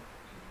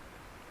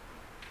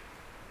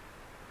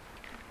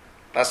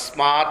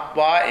 tasmat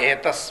va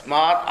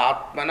etasmat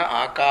atmana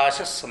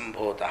akasha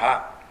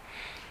sambhotaha.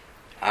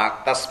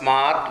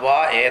 Tasmat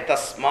va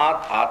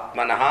etasmat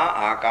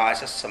atmanaha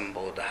akasha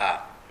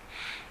sambhotaha.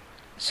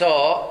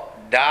 So,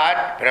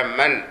 that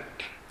Brahman,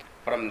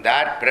 from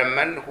that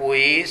Brahman who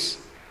is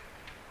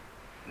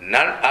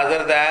none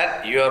other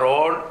than your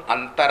own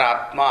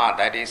antaratma,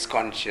 that is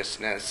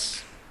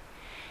consciousness.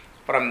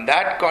 From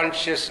that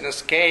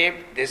consciousness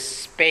came this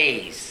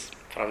space.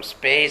 From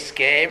space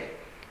came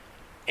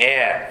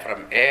air.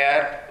 From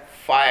air,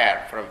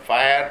 fire. From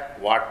fire,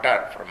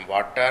 water. From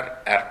water,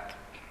 earth.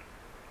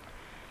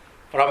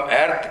 From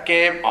earth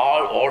came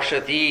all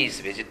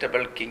Oshadhis,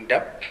 vegetable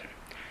kingdom.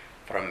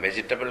 From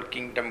vegetable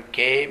kingdom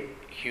came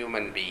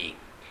human being.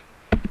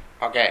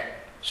 Okay,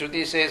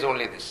 Shruti says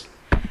only this.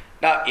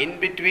 Now, in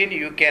between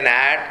you can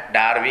add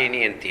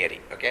Darwinian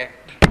theory, okay?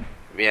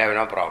 We have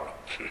no problem.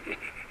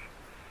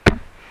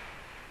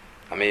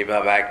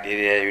 Amoeba,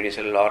 bacteria,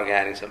 unicellular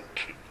organism,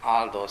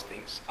 all those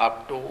things,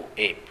 up to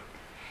ape,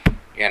 you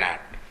can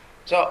add.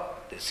 So,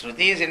 the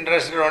Shruti is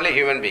interested only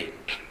human being,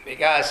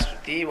 because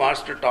Shruti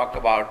wants to talk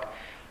about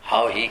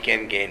how he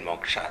can gain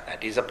moksha.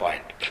 That is the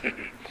point.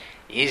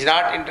 He is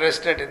not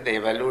interested in the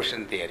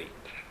evolution theory.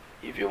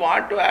 If you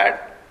want to add,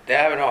 they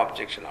have no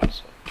objection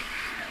also.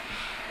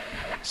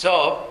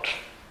 So,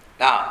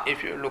 now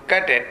if you look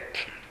at it,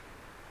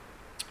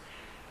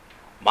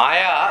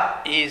 Maya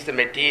is the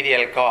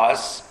material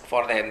cause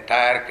for the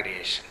entire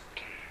creation.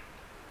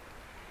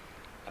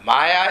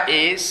 Maya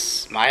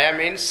means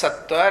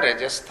Sattva,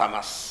 Rajas,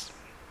 Tamas.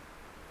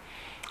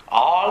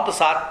 All the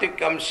Sattvic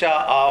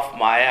Amsha of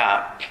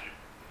Maya,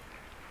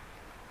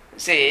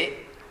 see,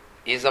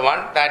 is the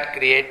one that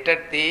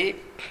created the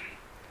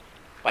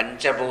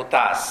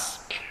Panchabhutas.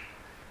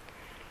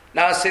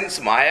 Now, since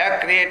Maya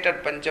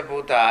created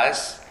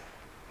Panchabhutas,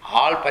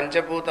 all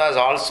Panchabhutas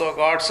also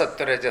got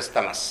Sattva, Rajas,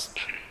 Tamas.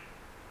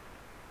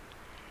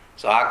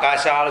 So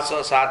Akasha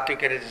also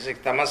Sattvic, Rajasic,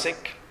 Tamasic.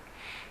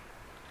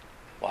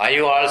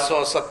 Vayu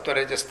also Sattva,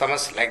 Rajas,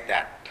 Tamas, like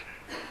that.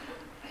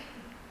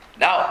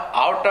 Now,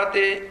 out of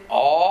the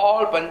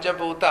all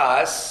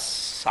Panchabhutas,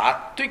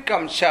 Sattvic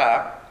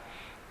Amsha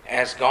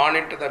has gone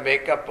into the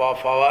makeup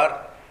of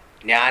our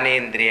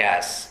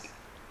Jnanendriyas,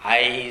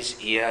 eyes,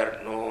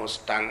 ear, nose,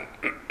 tongue,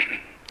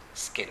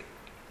 skin.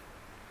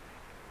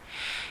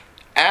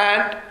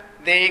 And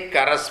the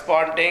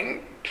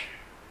corresponding,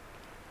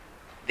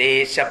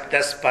 the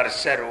Shabda,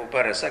 Sparsha,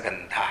 Rupa, Rasa,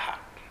 Gandha.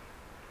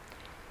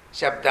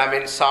 Shabda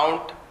means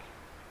sound,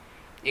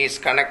 is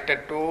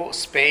connected to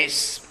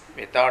space.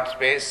 Without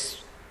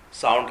space,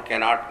 sound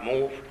cannot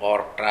move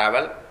or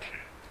travel.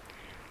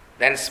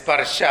 Then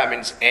Sparsha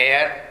means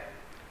air.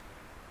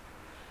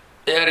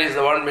 Air is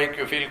the one make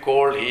you feel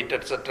cold, heat,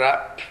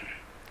 etc.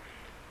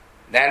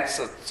 Then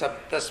Sabda,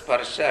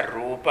 Sparsha,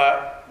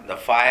 Rupa, the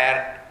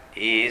fire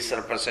is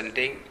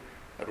representing.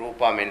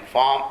 Rupa means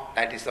form.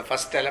 That is the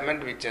first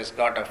element which has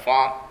got a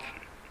form.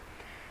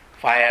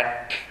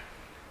 Fire.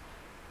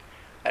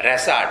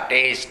 Rasa,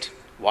 taste.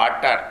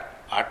 Water.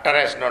 Water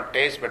has no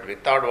taste, but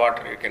without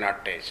water you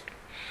cannot taste.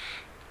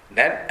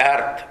 Then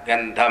earth,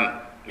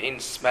 Gandham,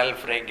 means smell,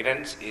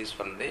 fragrance is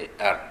from the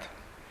earth.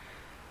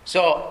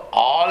 So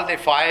all the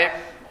 5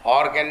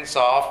 organs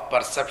of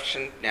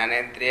perception,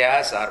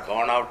 Jnanendriyas, are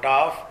born out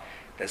of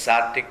the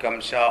Sattvic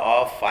Amsha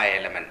of 5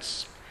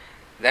 elements.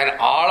 Then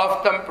all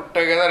of them put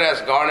together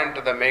has gone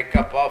into the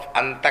makeup of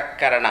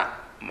Antakarana,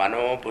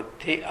 Mano,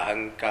 Buddhi,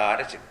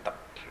 Ahankara, Chitta.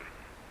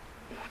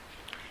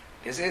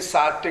 This is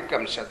Sattvic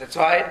Amsha. That's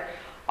why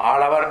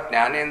all our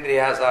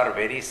Jnanendriyas are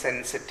very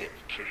sensitive,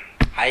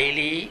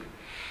 highly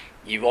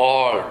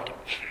evolved.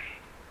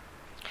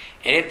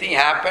 Anything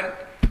happen,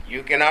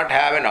 you cannot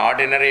have an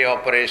ordinary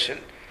operation.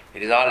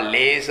 It is all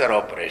laser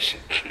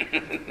operation.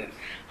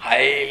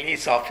 Highly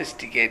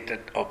sophisticated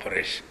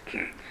operation.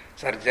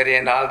 Surgery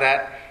and all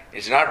that,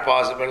 it's not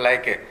possible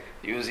like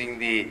using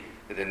the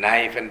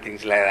knife and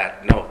things like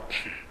that. No,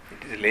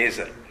 it is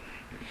laser.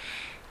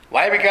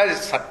 Why? Because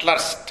it's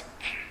subtlest.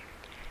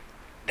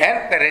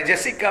 Then the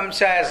Rajasic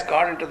Amsha has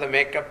gone into the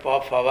makeup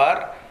of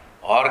our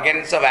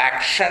organs of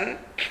action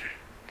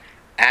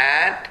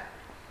and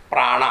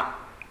prana,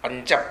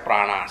 Pancha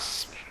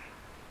Pranas.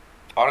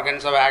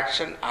 Organs of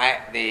action,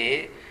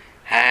 the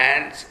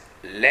hands,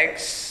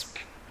 legs,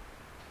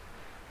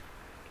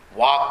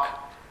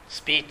 walk,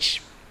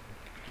 speech.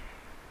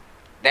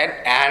 Then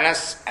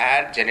anus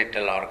and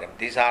genital organ.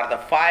 These are the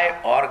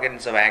 5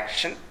 organs of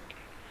action.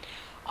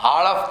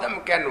 All of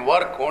them can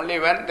work only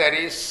when there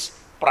is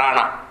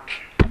prana.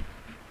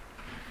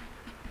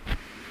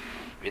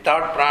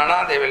 Without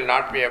prana, they will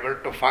not be able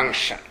to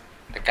function.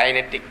 The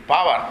kinetic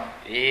power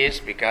is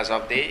because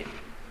of the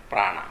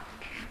prana.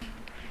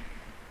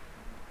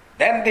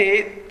 Then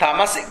the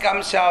Tamasic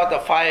Amsha of the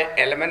 5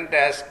 element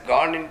has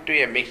gone into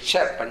a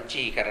mixture,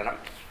 Panchikaranam.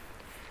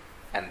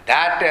 And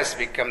that has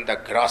become the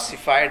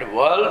grossified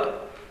world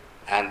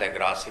and the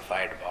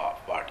grossified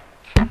body.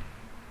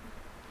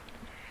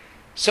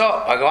 So,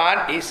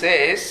 Bhagavan, he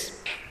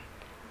says,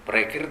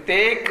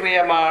 Prakrite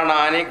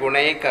kriyamanani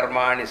gunai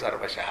karmani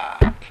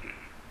sarvashaha.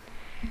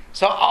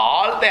 So,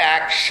 all the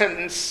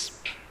actions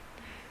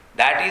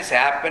that is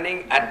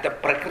happening at the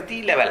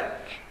Prakriti level.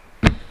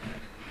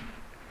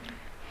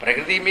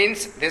 Prakriti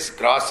means this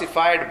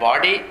grossified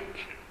body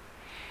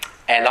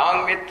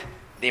along with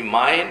the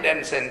mind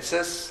and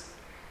senses,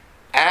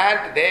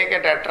 and they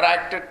get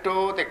attracted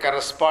to the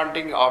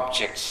corresponding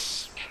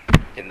objects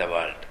in the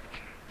world.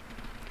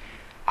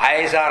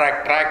 Eyes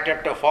are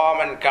attracted to form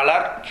and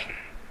color.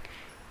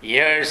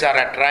 Ears are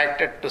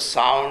attracted to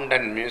sound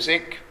and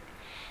music.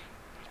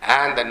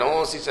 And the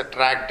nose is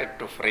attracted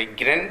to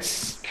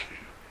fragrance.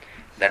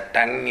 The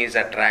tongue is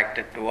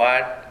attracted to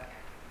what?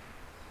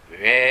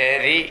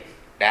 Very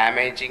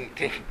damaging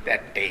thing,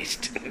 that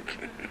taste.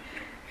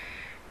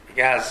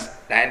 Because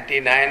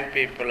 99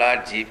 people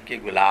are jeep ki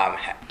gulam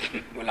hai.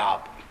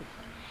 Gulab.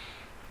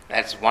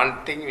 That's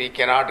one thing we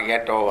cannot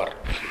get over.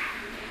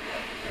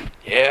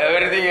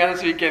 Everything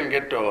else we can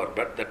get over,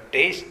 but the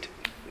taste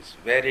is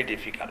very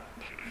difficult.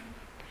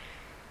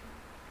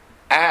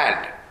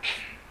 And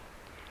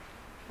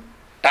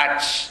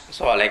touch,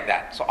 so like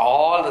that. So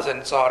all the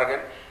sense organ,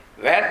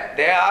 when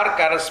they are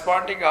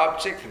corresponding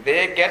objects,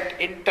 they get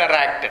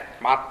interacted.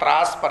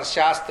 Matras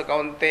parshastu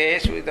kaunte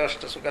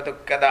suidoshta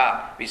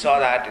sukha. We saw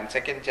that in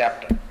 2nd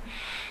chapter.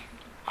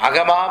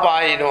 Agama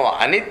paino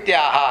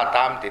anityaha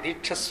tam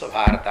tidikshasva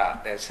bharata.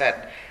 They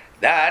said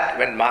that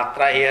when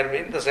matra here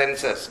means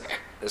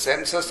the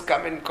senses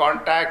come in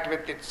contact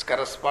with its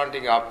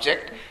corresponding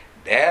object,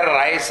 there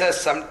rises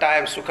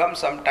sometimes sukham,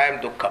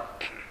 sometimes dukkham.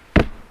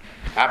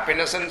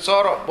 Happiness and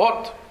sorrow,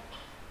 both.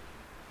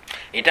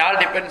 It all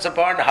depends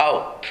upon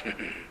how,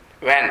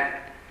 when,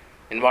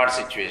 in what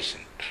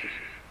situation.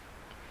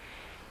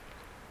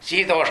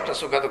 Shitoshta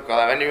sukha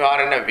dukkha. When you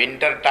are in a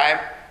winter time,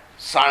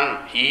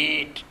 sun,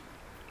 heat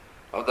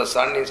of the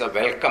sun is a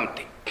welcome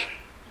thing.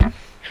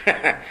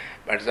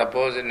 But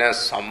suppose in a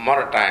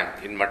summer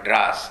time in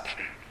Madras,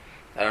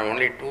 There are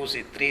only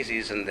three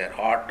seasons there: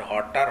 hot,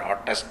 hotter,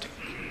 hottest.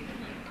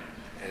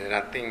 There is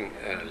nothing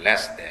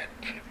less there.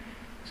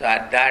 So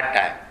at that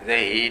time, the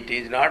heat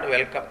is not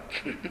welcome.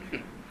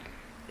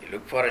 You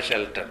look for a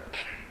shelter.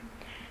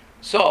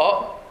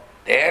 So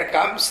there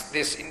comes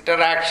this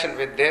interaction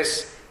with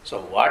this.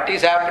 So what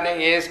is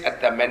happening is, at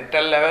the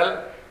mental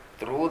level,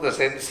 through the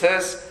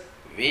senses,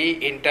 we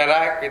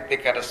interact with the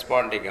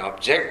corresponding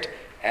object,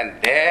 and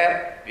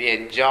there we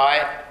enjoy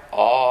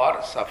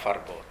or suffer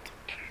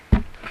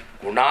both.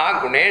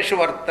 Guna guneshu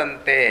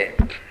vartante.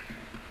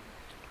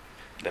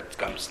 That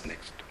comes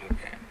next.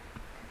 Okay.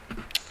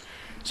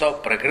 So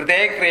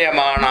prakrite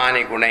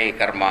kriyamanani gunai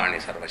karmani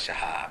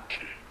sarvashaha.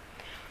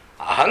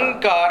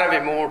 Ahankara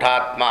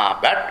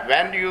vimudhatma. But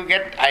when you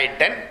get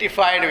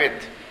identified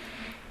with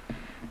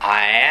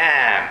I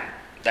am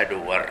the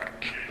doer,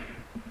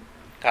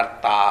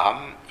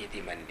 kartaham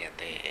iti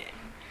manyate.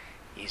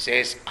 He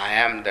says, I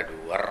am the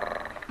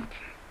doer.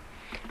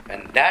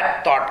 When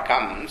that thought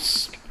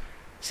comes,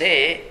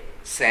 say,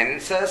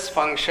 senses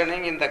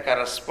functioning in the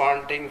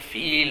corresponding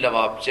field of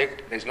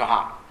object, there is no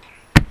harm.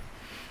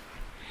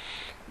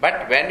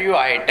 But when you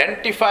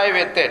identify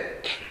with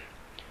it,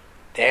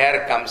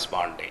 there comes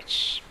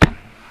bondage.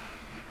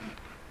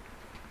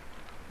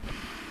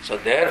 So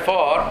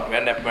therefore,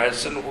 when a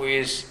person who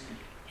is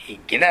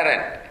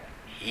ignorant,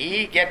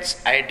 he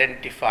gets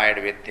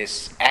identified with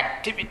these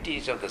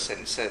activities of the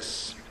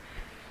senses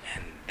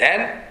and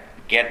then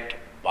get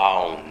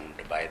bound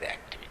by the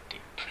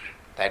activity.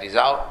 That is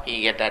how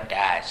he gets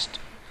attached.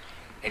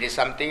 It is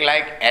something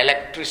like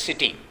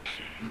electricity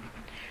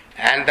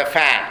and the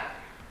fan.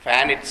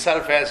 Fan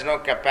itself has no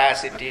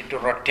capacity to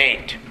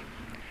rotate.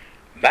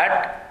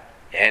 But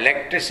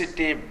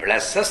electricity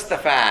blesses the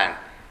fan.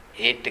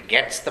 It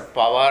gets the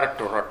power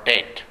to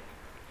rotate.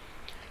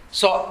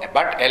 So,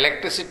 but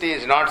electricity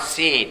is not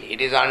seen, it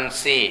is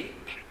unseen.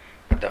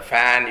 But the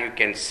fan you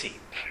can see.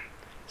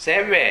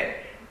 Same way,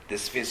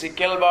 this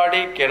physical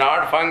body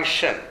cannot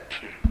function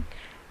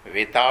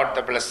without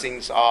the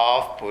blessings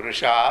of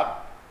Purusha,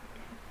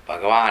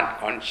 Bhagavan,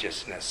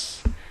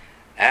 consciousness.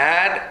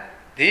 And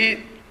the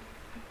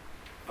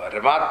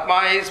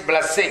Paramatma is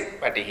blessing,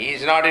 but he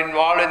is not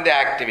involved in the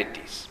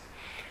activities.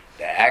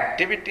 The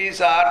activities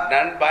are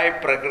done by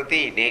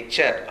Prakriti,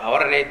 nature,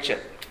 our nature.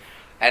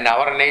 And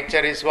our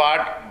nature is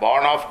what?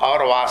 Born of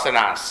our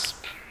vasanas.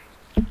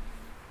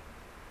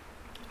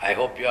 I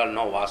hope you all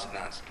know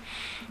vasanas.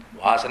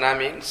 Vasana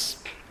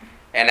means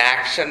an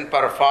action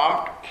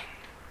performed.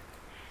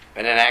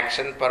 When an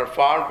action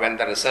performed, when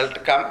the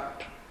result comes,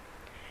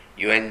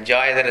 you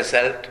enjoy the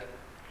result.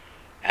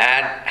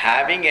 And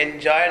having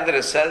enjoyed the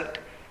result,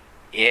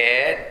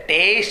 a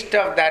taste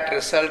of that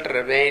result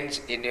remains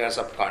in your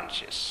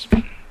subconscious.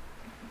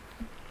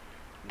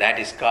 That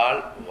is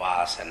called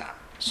vasana.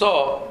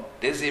 So,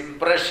 this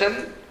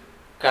impression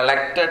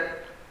collected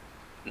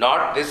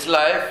not this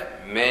life,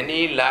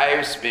 many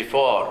lives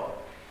before,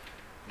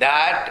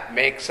 that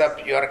makes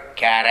up your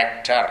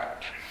character,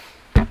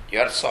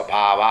 your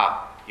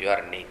svabhava,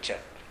 your nature.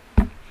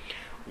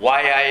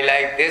 Why I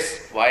like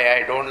this, why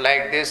I don't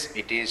like this,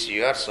 it is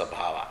your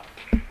svabhava.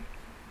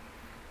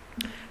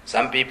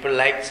 Some people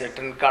like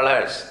certain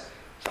colors,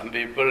 some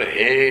people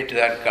hate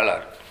that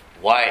color.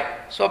 Why?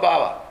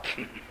 Svabhava.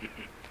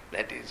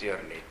 That is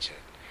your nature.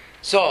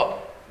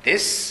 So,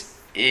 this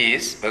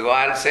is,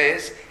 Bhagavan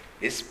says,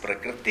 this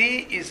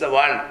Prakriti is the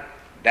one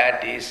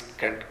that is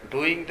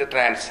doing the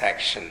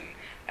transaction.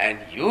 And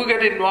you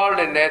get involved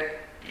in it,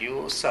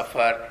 you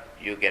suffer,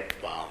 you get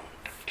bound.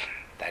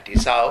 That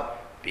is how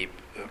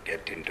people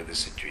get into the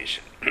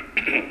situation.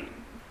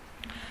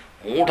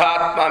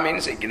 Mudhatma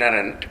means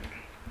ignorant.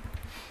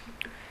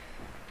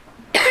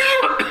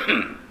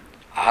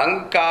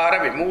 Ahankara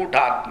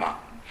vimudhatma.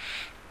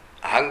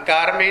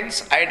 Ahankara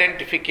means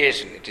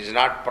identification. It is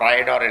not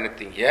pride or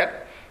anything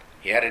here.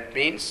 Here it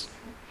means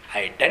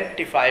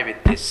identify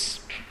with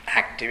this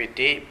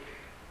activity,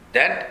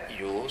 then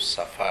you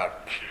suffer.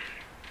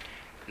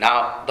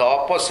 Now the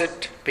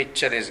opposite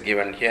picture is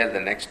given here, the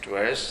next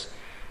verse.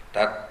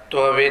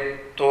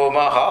 Tattvavittu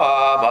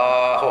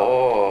mahabaho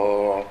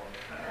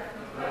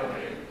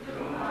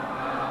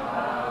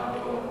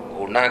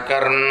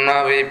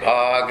gunakarna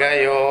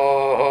vibhagayo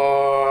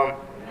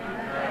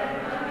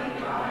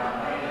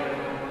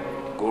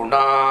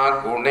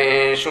guna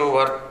guneshu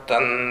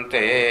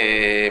vartante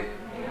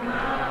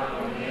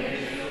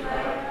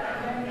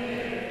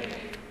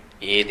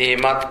idi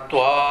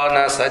matva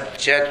na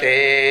sajjate.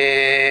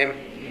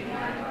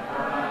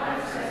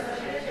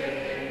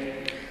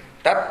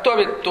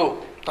 Tattvavittu,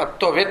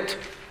 tattvavit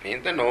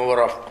means the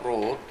knower of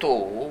truth,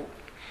 tu,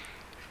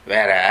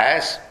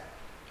 whereas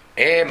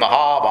a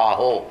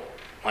mahabaho,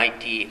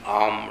 mighty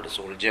armed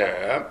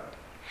soldier,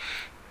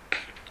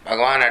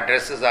 Bhagavan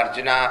addresses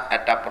Arjuna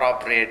at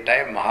appropriate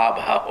time,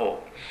 Mahabaho.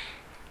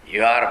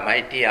 You are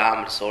mighty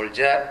armed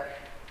soldier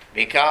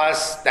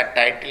because the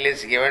title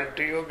is given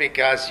to you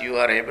because you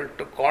are able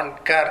to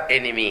conquer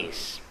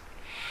enemies.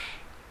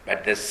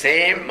 But the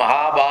same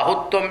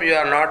Mahabahutvam you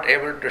are not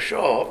able to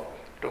show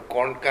to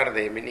conquer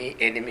the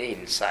enemy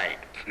inside.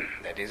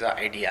 That is the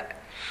idea.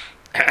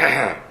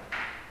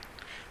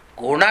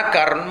 Guna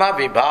karma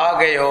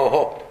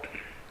vibhagayoho.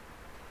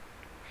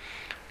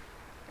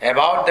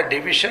 About the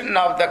division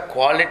of the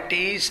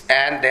qualities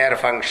and their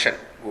function.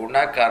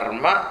 Guna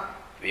karma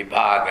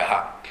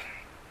vibhagaha.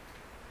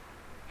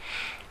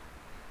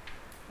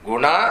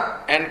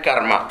 Guna and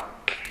karma.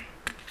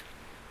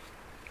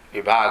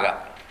 Vibhaga.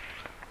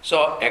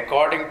 So,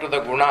 according to the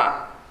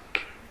guna,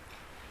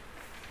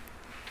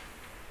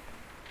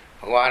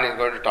 Bhagavan is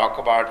going to talk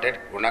about it.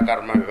 Guna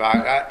karma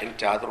vibhaga in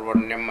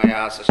Chaturvarnyam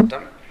Maya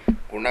system.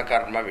 Guna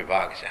karma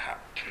vibhagasaha.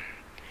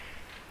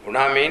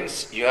 Guna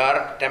means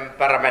your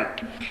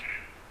temperament,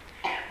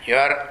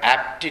 your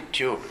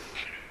aptitude.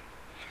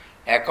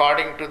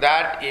 According to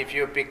that, if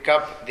you pick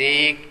up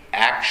the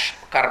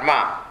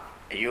karma,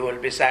 you will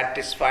be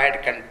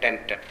satisfied,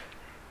 contented.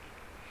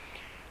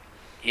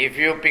 If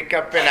you pick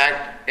up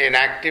an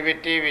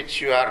activity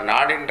which you are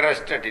not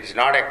interested, it is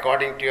not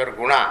according to your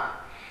guna,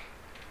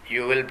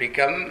 you will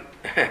become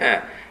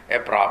a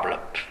problem.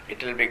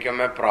 It will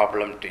become a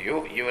problem to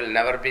you. You will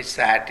never be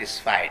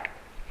satisfied.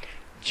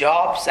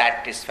 Job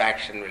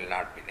satisfaction will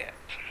not be there.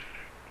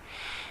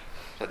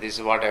 So this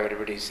is what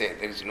everybody says.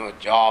 There is no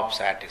job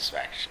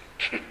satisfaction.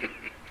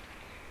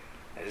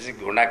 This is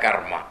guna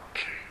karma.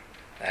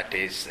 That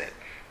is.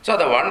 So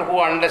the one who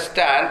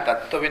understands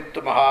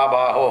Tattvavittu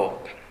Mahabaho,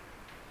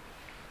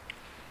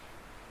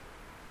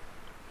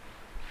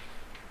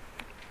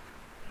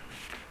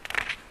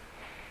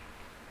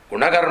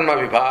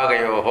 Gunakarma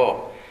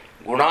vibhagayoho,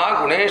 guna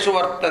guneshu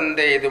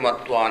vartande idu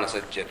mattvana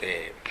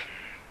sajjate.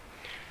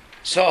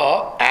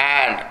 So,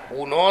 and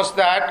who knows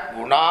that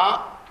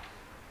guna,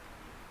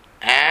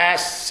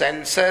 as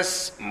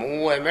senses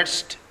move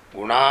amidst,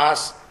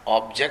 guna's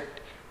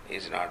object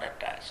is not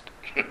attached.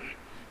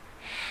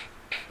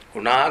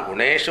 Guna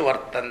guneshu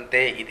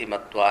vartante iti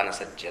mattvana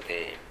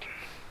sajjate.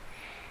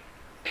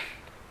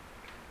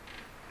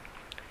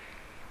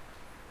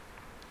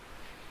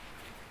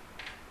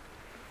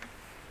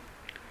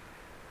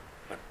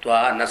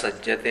 Matva na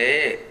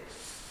sajjate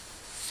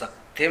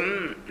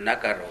saktim na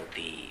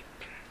karoti.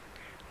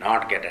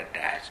 Not get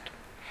attached.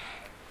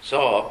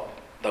 So,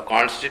 the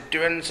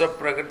constituents of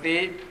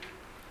Prakriti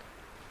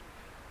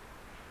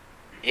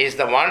is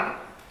the one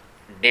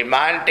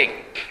demanding.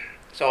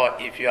 So,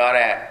 if you are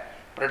a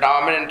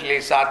predominantly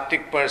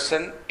sattvic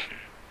person,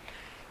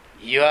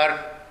 your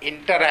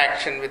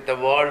interaction with the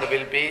world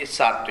will be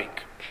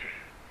sattvic.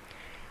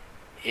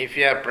 If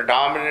you are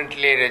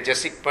predominantly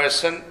rajasic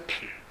person,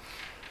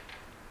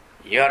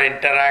 your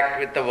interact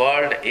with the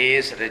world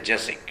is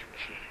rajasic.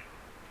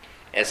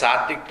 A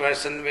sattvic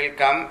person will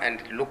come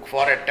and look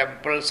for a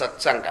temple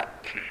satsanga,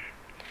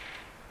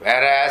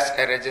 whereas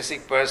a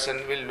rajasic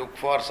person will look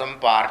for some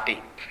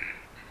party.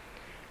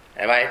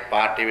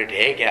 Party with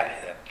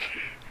hai.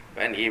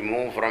 When he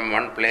moves from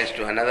one place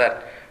to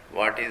another,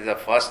 what is the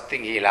first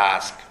thing he'll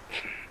ask?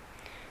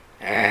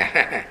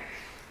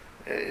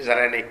 Is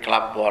there any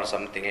club or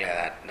something like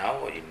that?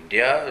 Now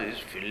India is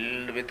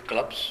filled with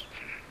clubs.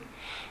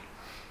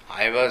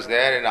 I was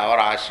there in our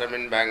ashram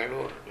in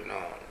Bangalore,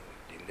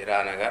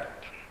 Indira Nagar.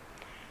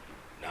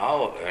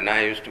 Now, when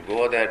I used to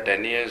go there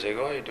 10 years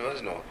ago, it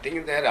was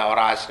nothing there. Our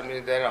ashram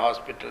is there,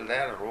 hospital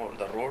there,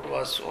 the road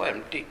was so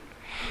empty.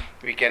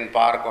 We can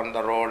park on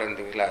the road and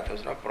things like that. There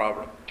was no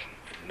problem.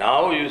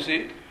 Now you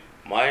see,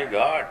 my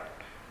God,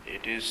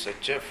 it is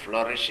such a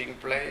flourishing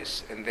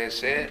place. And they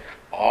say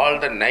all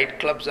the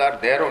nightclubs are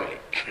there only.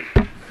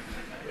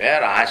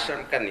 Where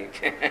ashram can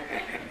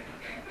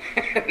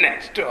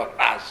next to our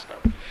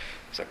ashram.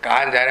 So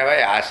कहाँ जा रहे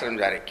भाई आश्रम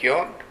जा रहे क्यों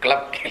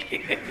club के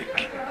लिए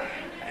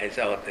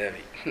ऐसा होता है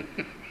अभी.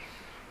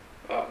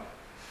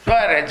 So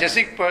a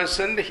rajasic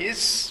person,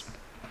 his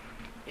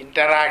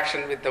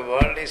interaction with the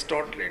world is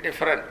totally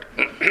different.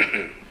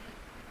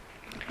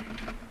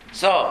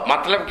 So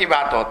मतलब की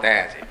बात होता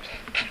है ऐसे.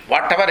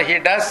 Whatever he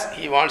does,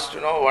 he wants to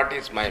know what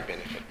is my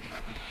benefit.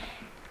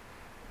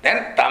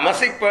 Then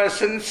tamasic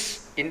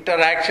person's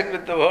interaction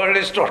with the world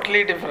is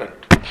totally different.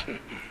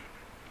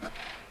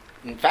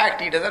 In fact,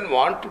 he doesn't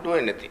want to do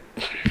anything.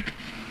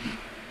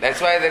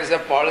 That's why there is a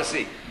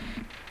policy.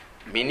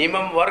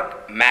 Minimum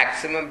work,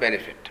 maximum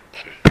benefit.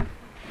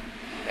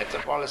 That's a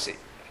policy.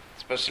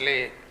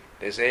 Especially,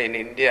 they say in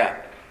India,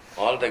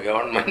 all the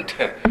government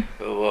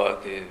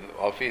the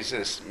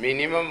offices,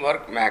 minimum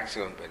work,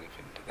 maximum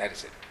benefit. That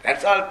is it.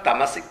 That's all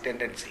tamasic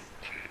tendency.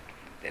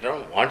 They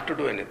don't want to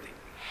do anything.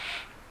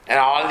 And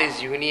all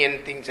these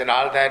union things and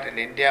all that in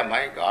India,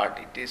 my God,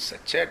 it is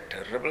such a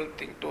terrible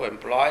thing to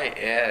employ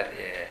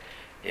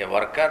a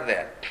worker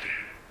there.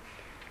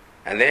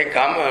 And they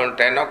come on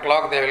 10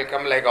 o'clock, they will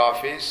come like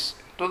office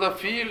to the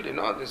field,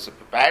 this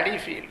paddy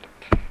field.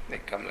 They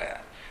come like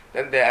that.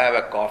 Then they have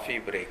a coffee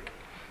break.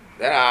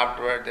 Then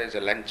afterward there is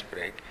a lunch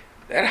break.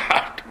 Then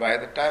after, by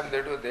the time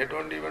they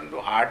don't even do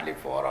hardly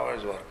 4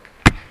 hours work.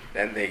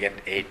 Then they get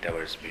 8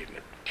 hours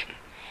payment.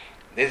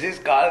 This is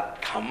called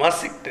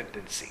tamasic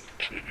tendency.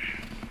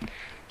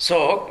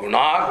 So,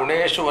 guna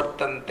guneshu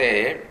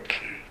vartante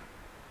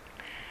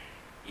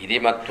Idi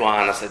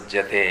matvana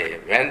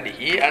sajjate. When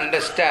he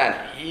understands,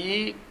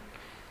 he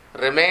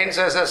remains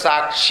as a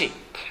sakshi.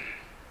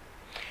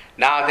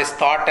 Now this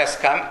thought has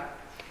come,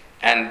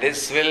 and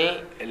this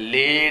will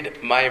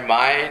lead my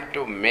mind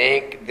to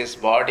make this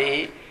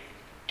body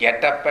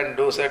get up and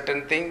do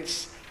certain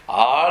things.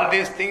 All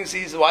these things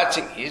he is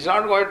watching. He is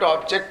not going to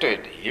object to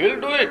it. He will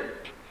do it.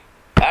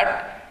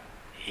 But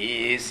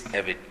he is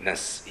a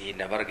witness. He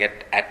never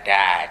get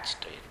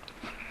attached to it.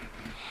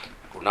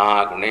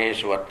 Guna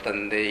guneshu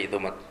vartande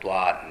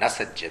idumatva na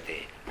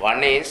sajjate.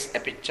 One is a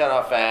picture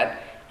of an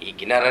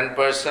ignorant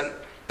person,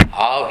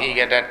 how he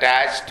get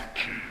attached.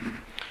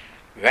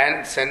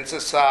 When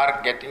senses are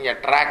getting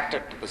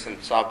attracted to the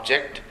sense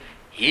object,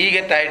 he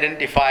get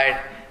identified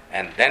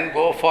and then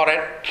go for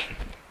it,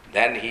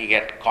 then he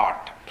get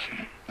caught.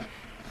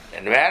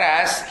 And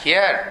whereas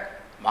here,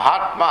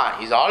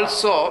 Mahatma is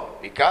also,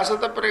 because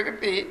of the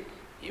Prakriti,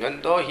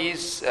 even though he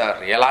is a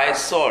realized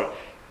soul,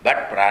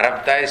 but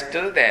Prarabdha is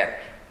still there.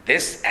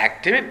 These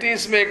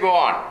activities may go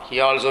on.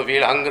 He also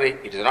feel hungry.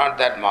 It is not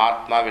that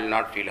Mahatma will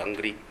not feel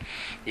hungry.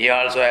 He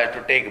also has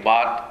to take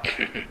bath.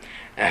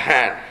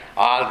 And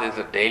all these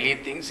daily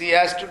things he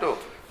has to do.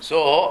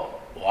 So,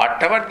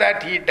 whatever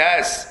that he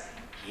does,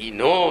 he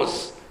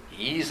knows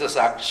he is a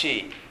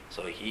Sakshi.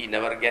 So, he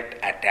never get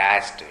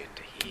attached to it.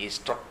 He is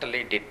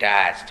totally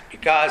detached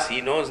because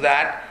he knows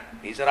that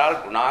these are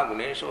all guna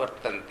guneshu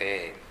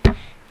vartante.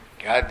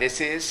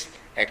 This is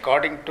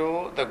according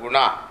to the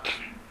guna.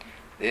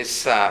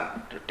 This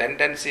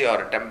tendency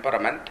or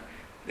temperament,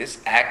 these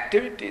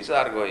activities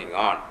are going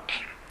on.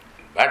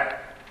 But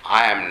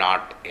I am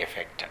not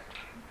affected.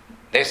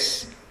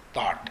 This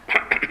thought.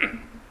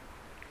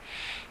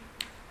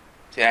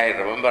 See, I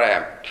remember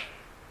a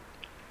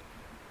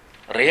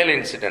real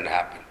incident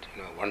happened.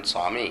 One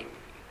Swami,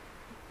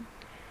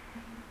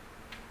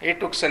 he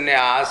took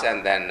sannyas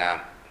and then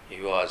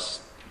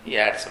he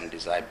had some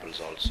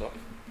disciples also.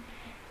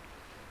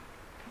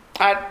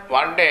 And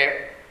one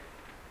day,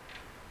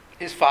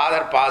 his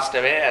father passed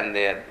away and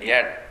he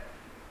had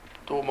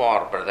two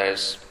more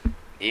brothers.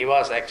 He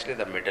was actually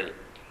the middle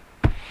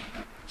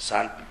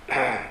son.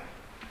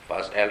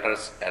 First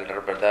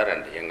elder brother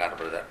and younger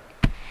brother.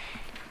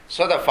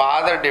 So the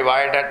father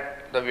divided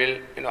the will,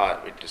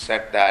 it is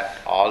said that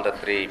all the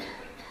three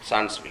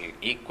sons will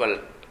equal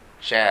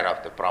share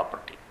of the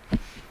property.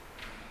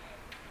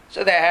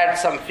 So they had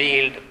some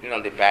field,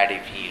 the paddy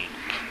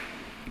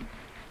field,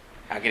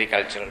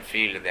 agricultural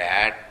field they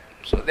had.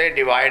 So they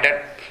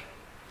divided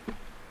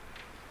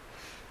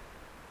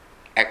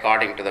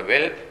according to the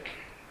will,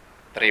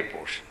 3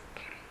 portions.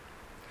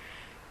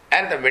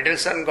 And the middle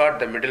son got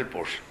the middle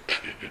portion.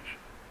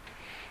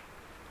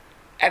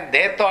 And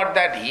they thought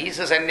that he is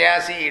a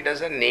sannyasi, he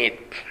doesn't need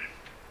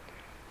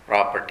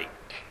property.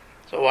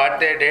 So what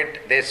they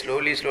did, they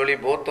slowly,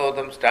 both of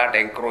them start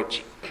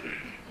encroaching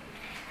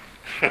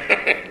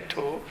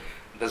to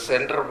the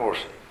center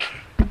portion.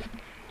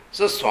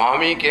 So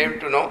Swami came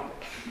to know,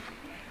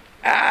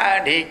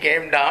 and he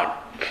came down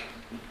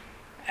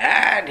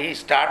and he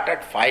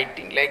started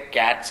fighting like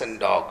cats and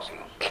dogs,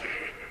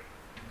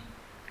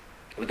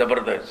 with the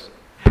brothers.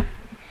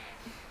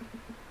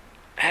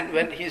 And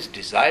when his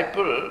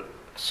disciple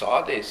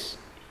saw this,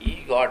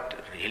 he got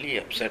really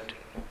upset.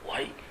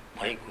 Why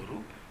my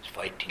guru is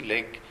fighting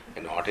like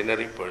an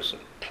ordinary person?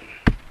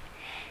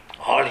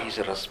 All his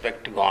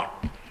respect gone.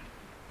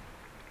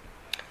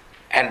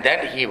 And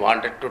then he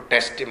wanted to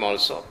test him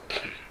also.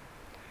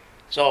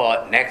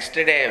 So next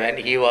day when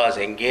he was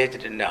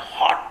engaged in a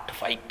hot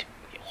fight,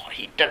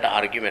 heated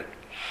argument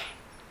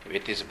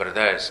with his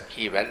brothers,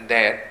 he went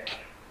there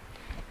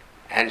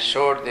and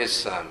showed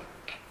this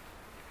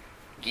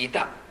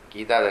Gita.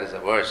 Gita, there is a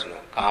verse,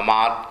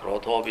 Kamat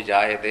krodho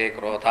vijayate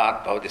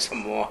krodhat bhavati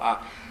sammoha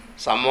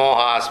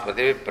sammoha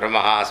smriti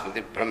vipramaha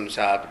smriti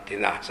bhramsha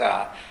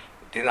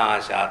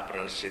buddhinashat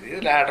pranashyati. This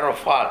is ladder of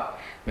fall.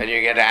 When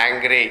you get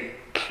angry,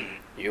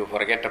 you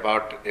forget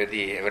about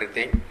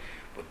everything.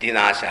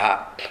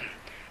 Buddhinasha.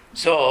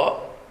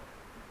 So,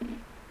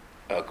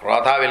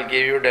 krodha will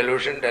give you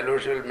delusion.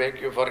 Delusion will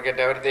make you forget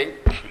everything.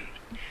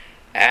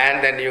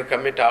 And then you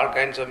commit all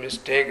kinds of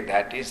mistakes.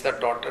 That is the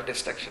total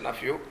destruction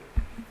of you.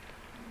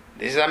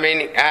 This is the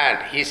meaning.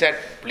 And he said,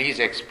 please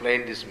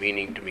explain this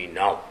meaning to me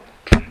now.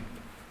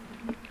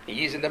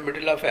 He is in the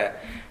middle of a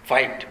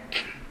fight.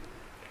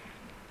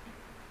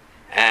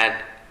 And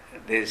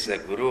this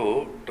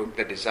guru took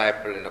the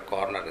disciple in a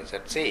corner and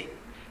said, see,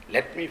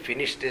 let me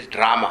finish this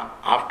drama.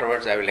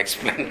 Afterwards I will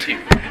explain to you.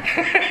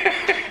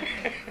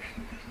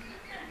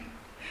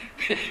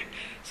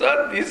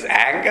 So this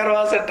anger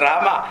was a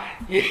drama.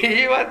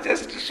 He was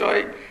just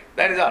showing,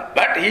 that is all.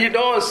 But he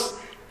knows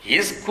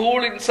his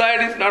cool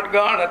inside is not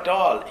gone at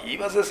all. He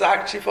was a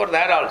sakshi for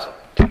that also.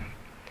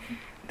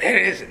 There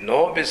is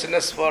no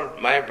business for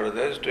my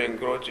brothers to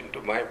encroach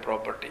into my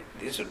property.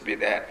 This should be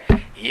there.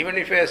 Even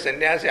if a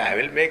sannyasi, I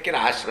will make an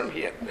ashram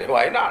here.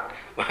 Why not?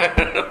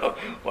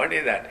 What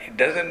is that? It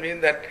doesn't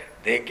mean that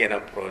they can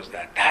approach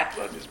that. That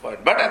was his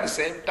point. But at the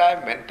same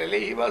time,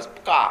 mentally he was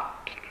calm.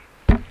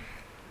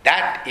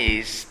 That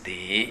is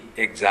the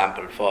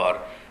example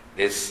for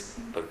This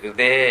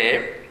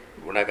Prakrite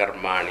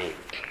Gunakarmani.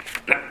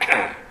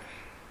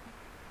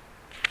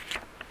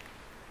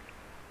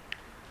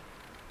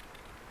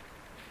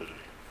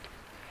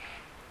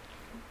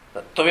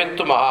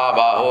 Tattvavitthu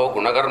Mahabaho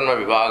Gunakarma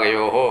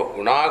Vivagayoho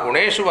Guna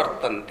Guneshu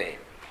Vartante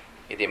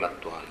Iti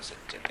Mattvana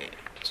Sajjate.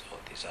 So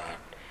these are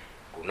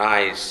Guna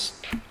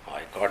is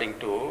according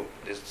to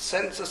these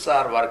senses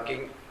are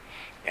working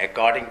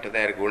according to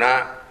their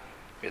guna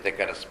with a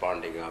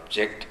corresponding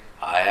object.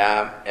 I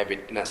am a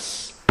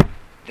witness.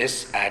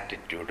 This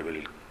attitude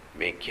will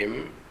make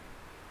him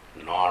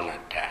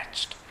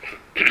non-attached.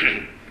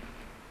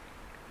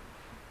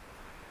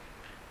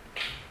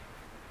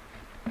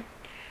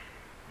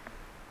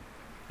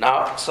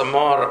 Now some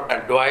more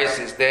advice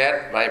is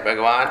there by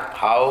Bhagavan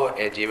how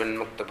a Jivan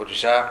Mukta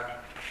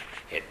Purusha,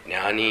 a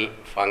Jnani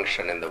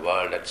function in the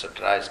world,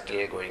 etc. is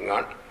still going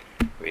on.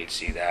 We'll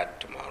see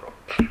that tomorrow.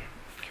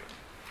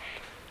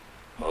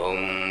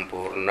 Om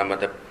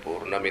Purnamada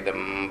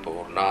Purnamidam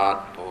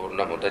Purnat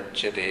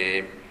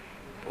Purnamudachyate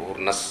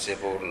Purnasya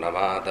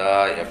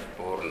Purnamadaya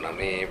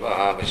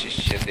Purnameva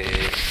Vasishyate.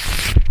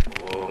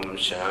 Om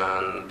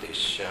Shanti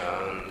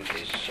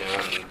Shanti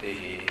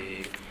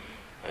Shanti.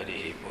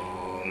 Hari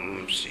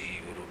Om Sri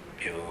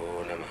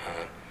Gurubhyo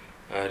Namaha.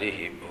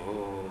 Hari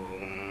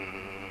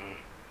Om.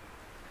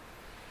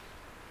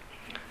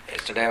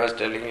 Yesterday I was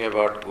telling you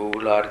about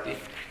Google Arti.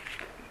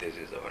 This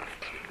is the one.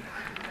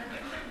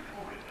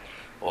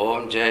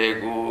 Om Jai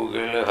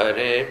Google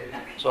Hare.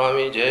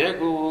 Swami Jai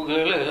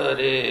Google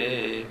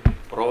Hare.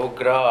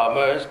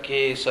 Programmers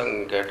ki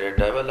sangat,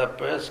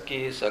 developers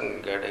ki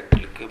sangat,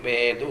 click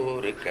mein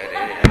dur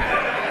kare.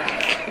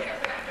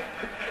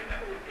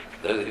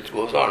 It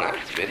goes on,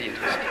 it's very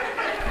interesting.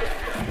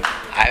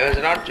 I was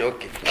not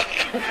joking.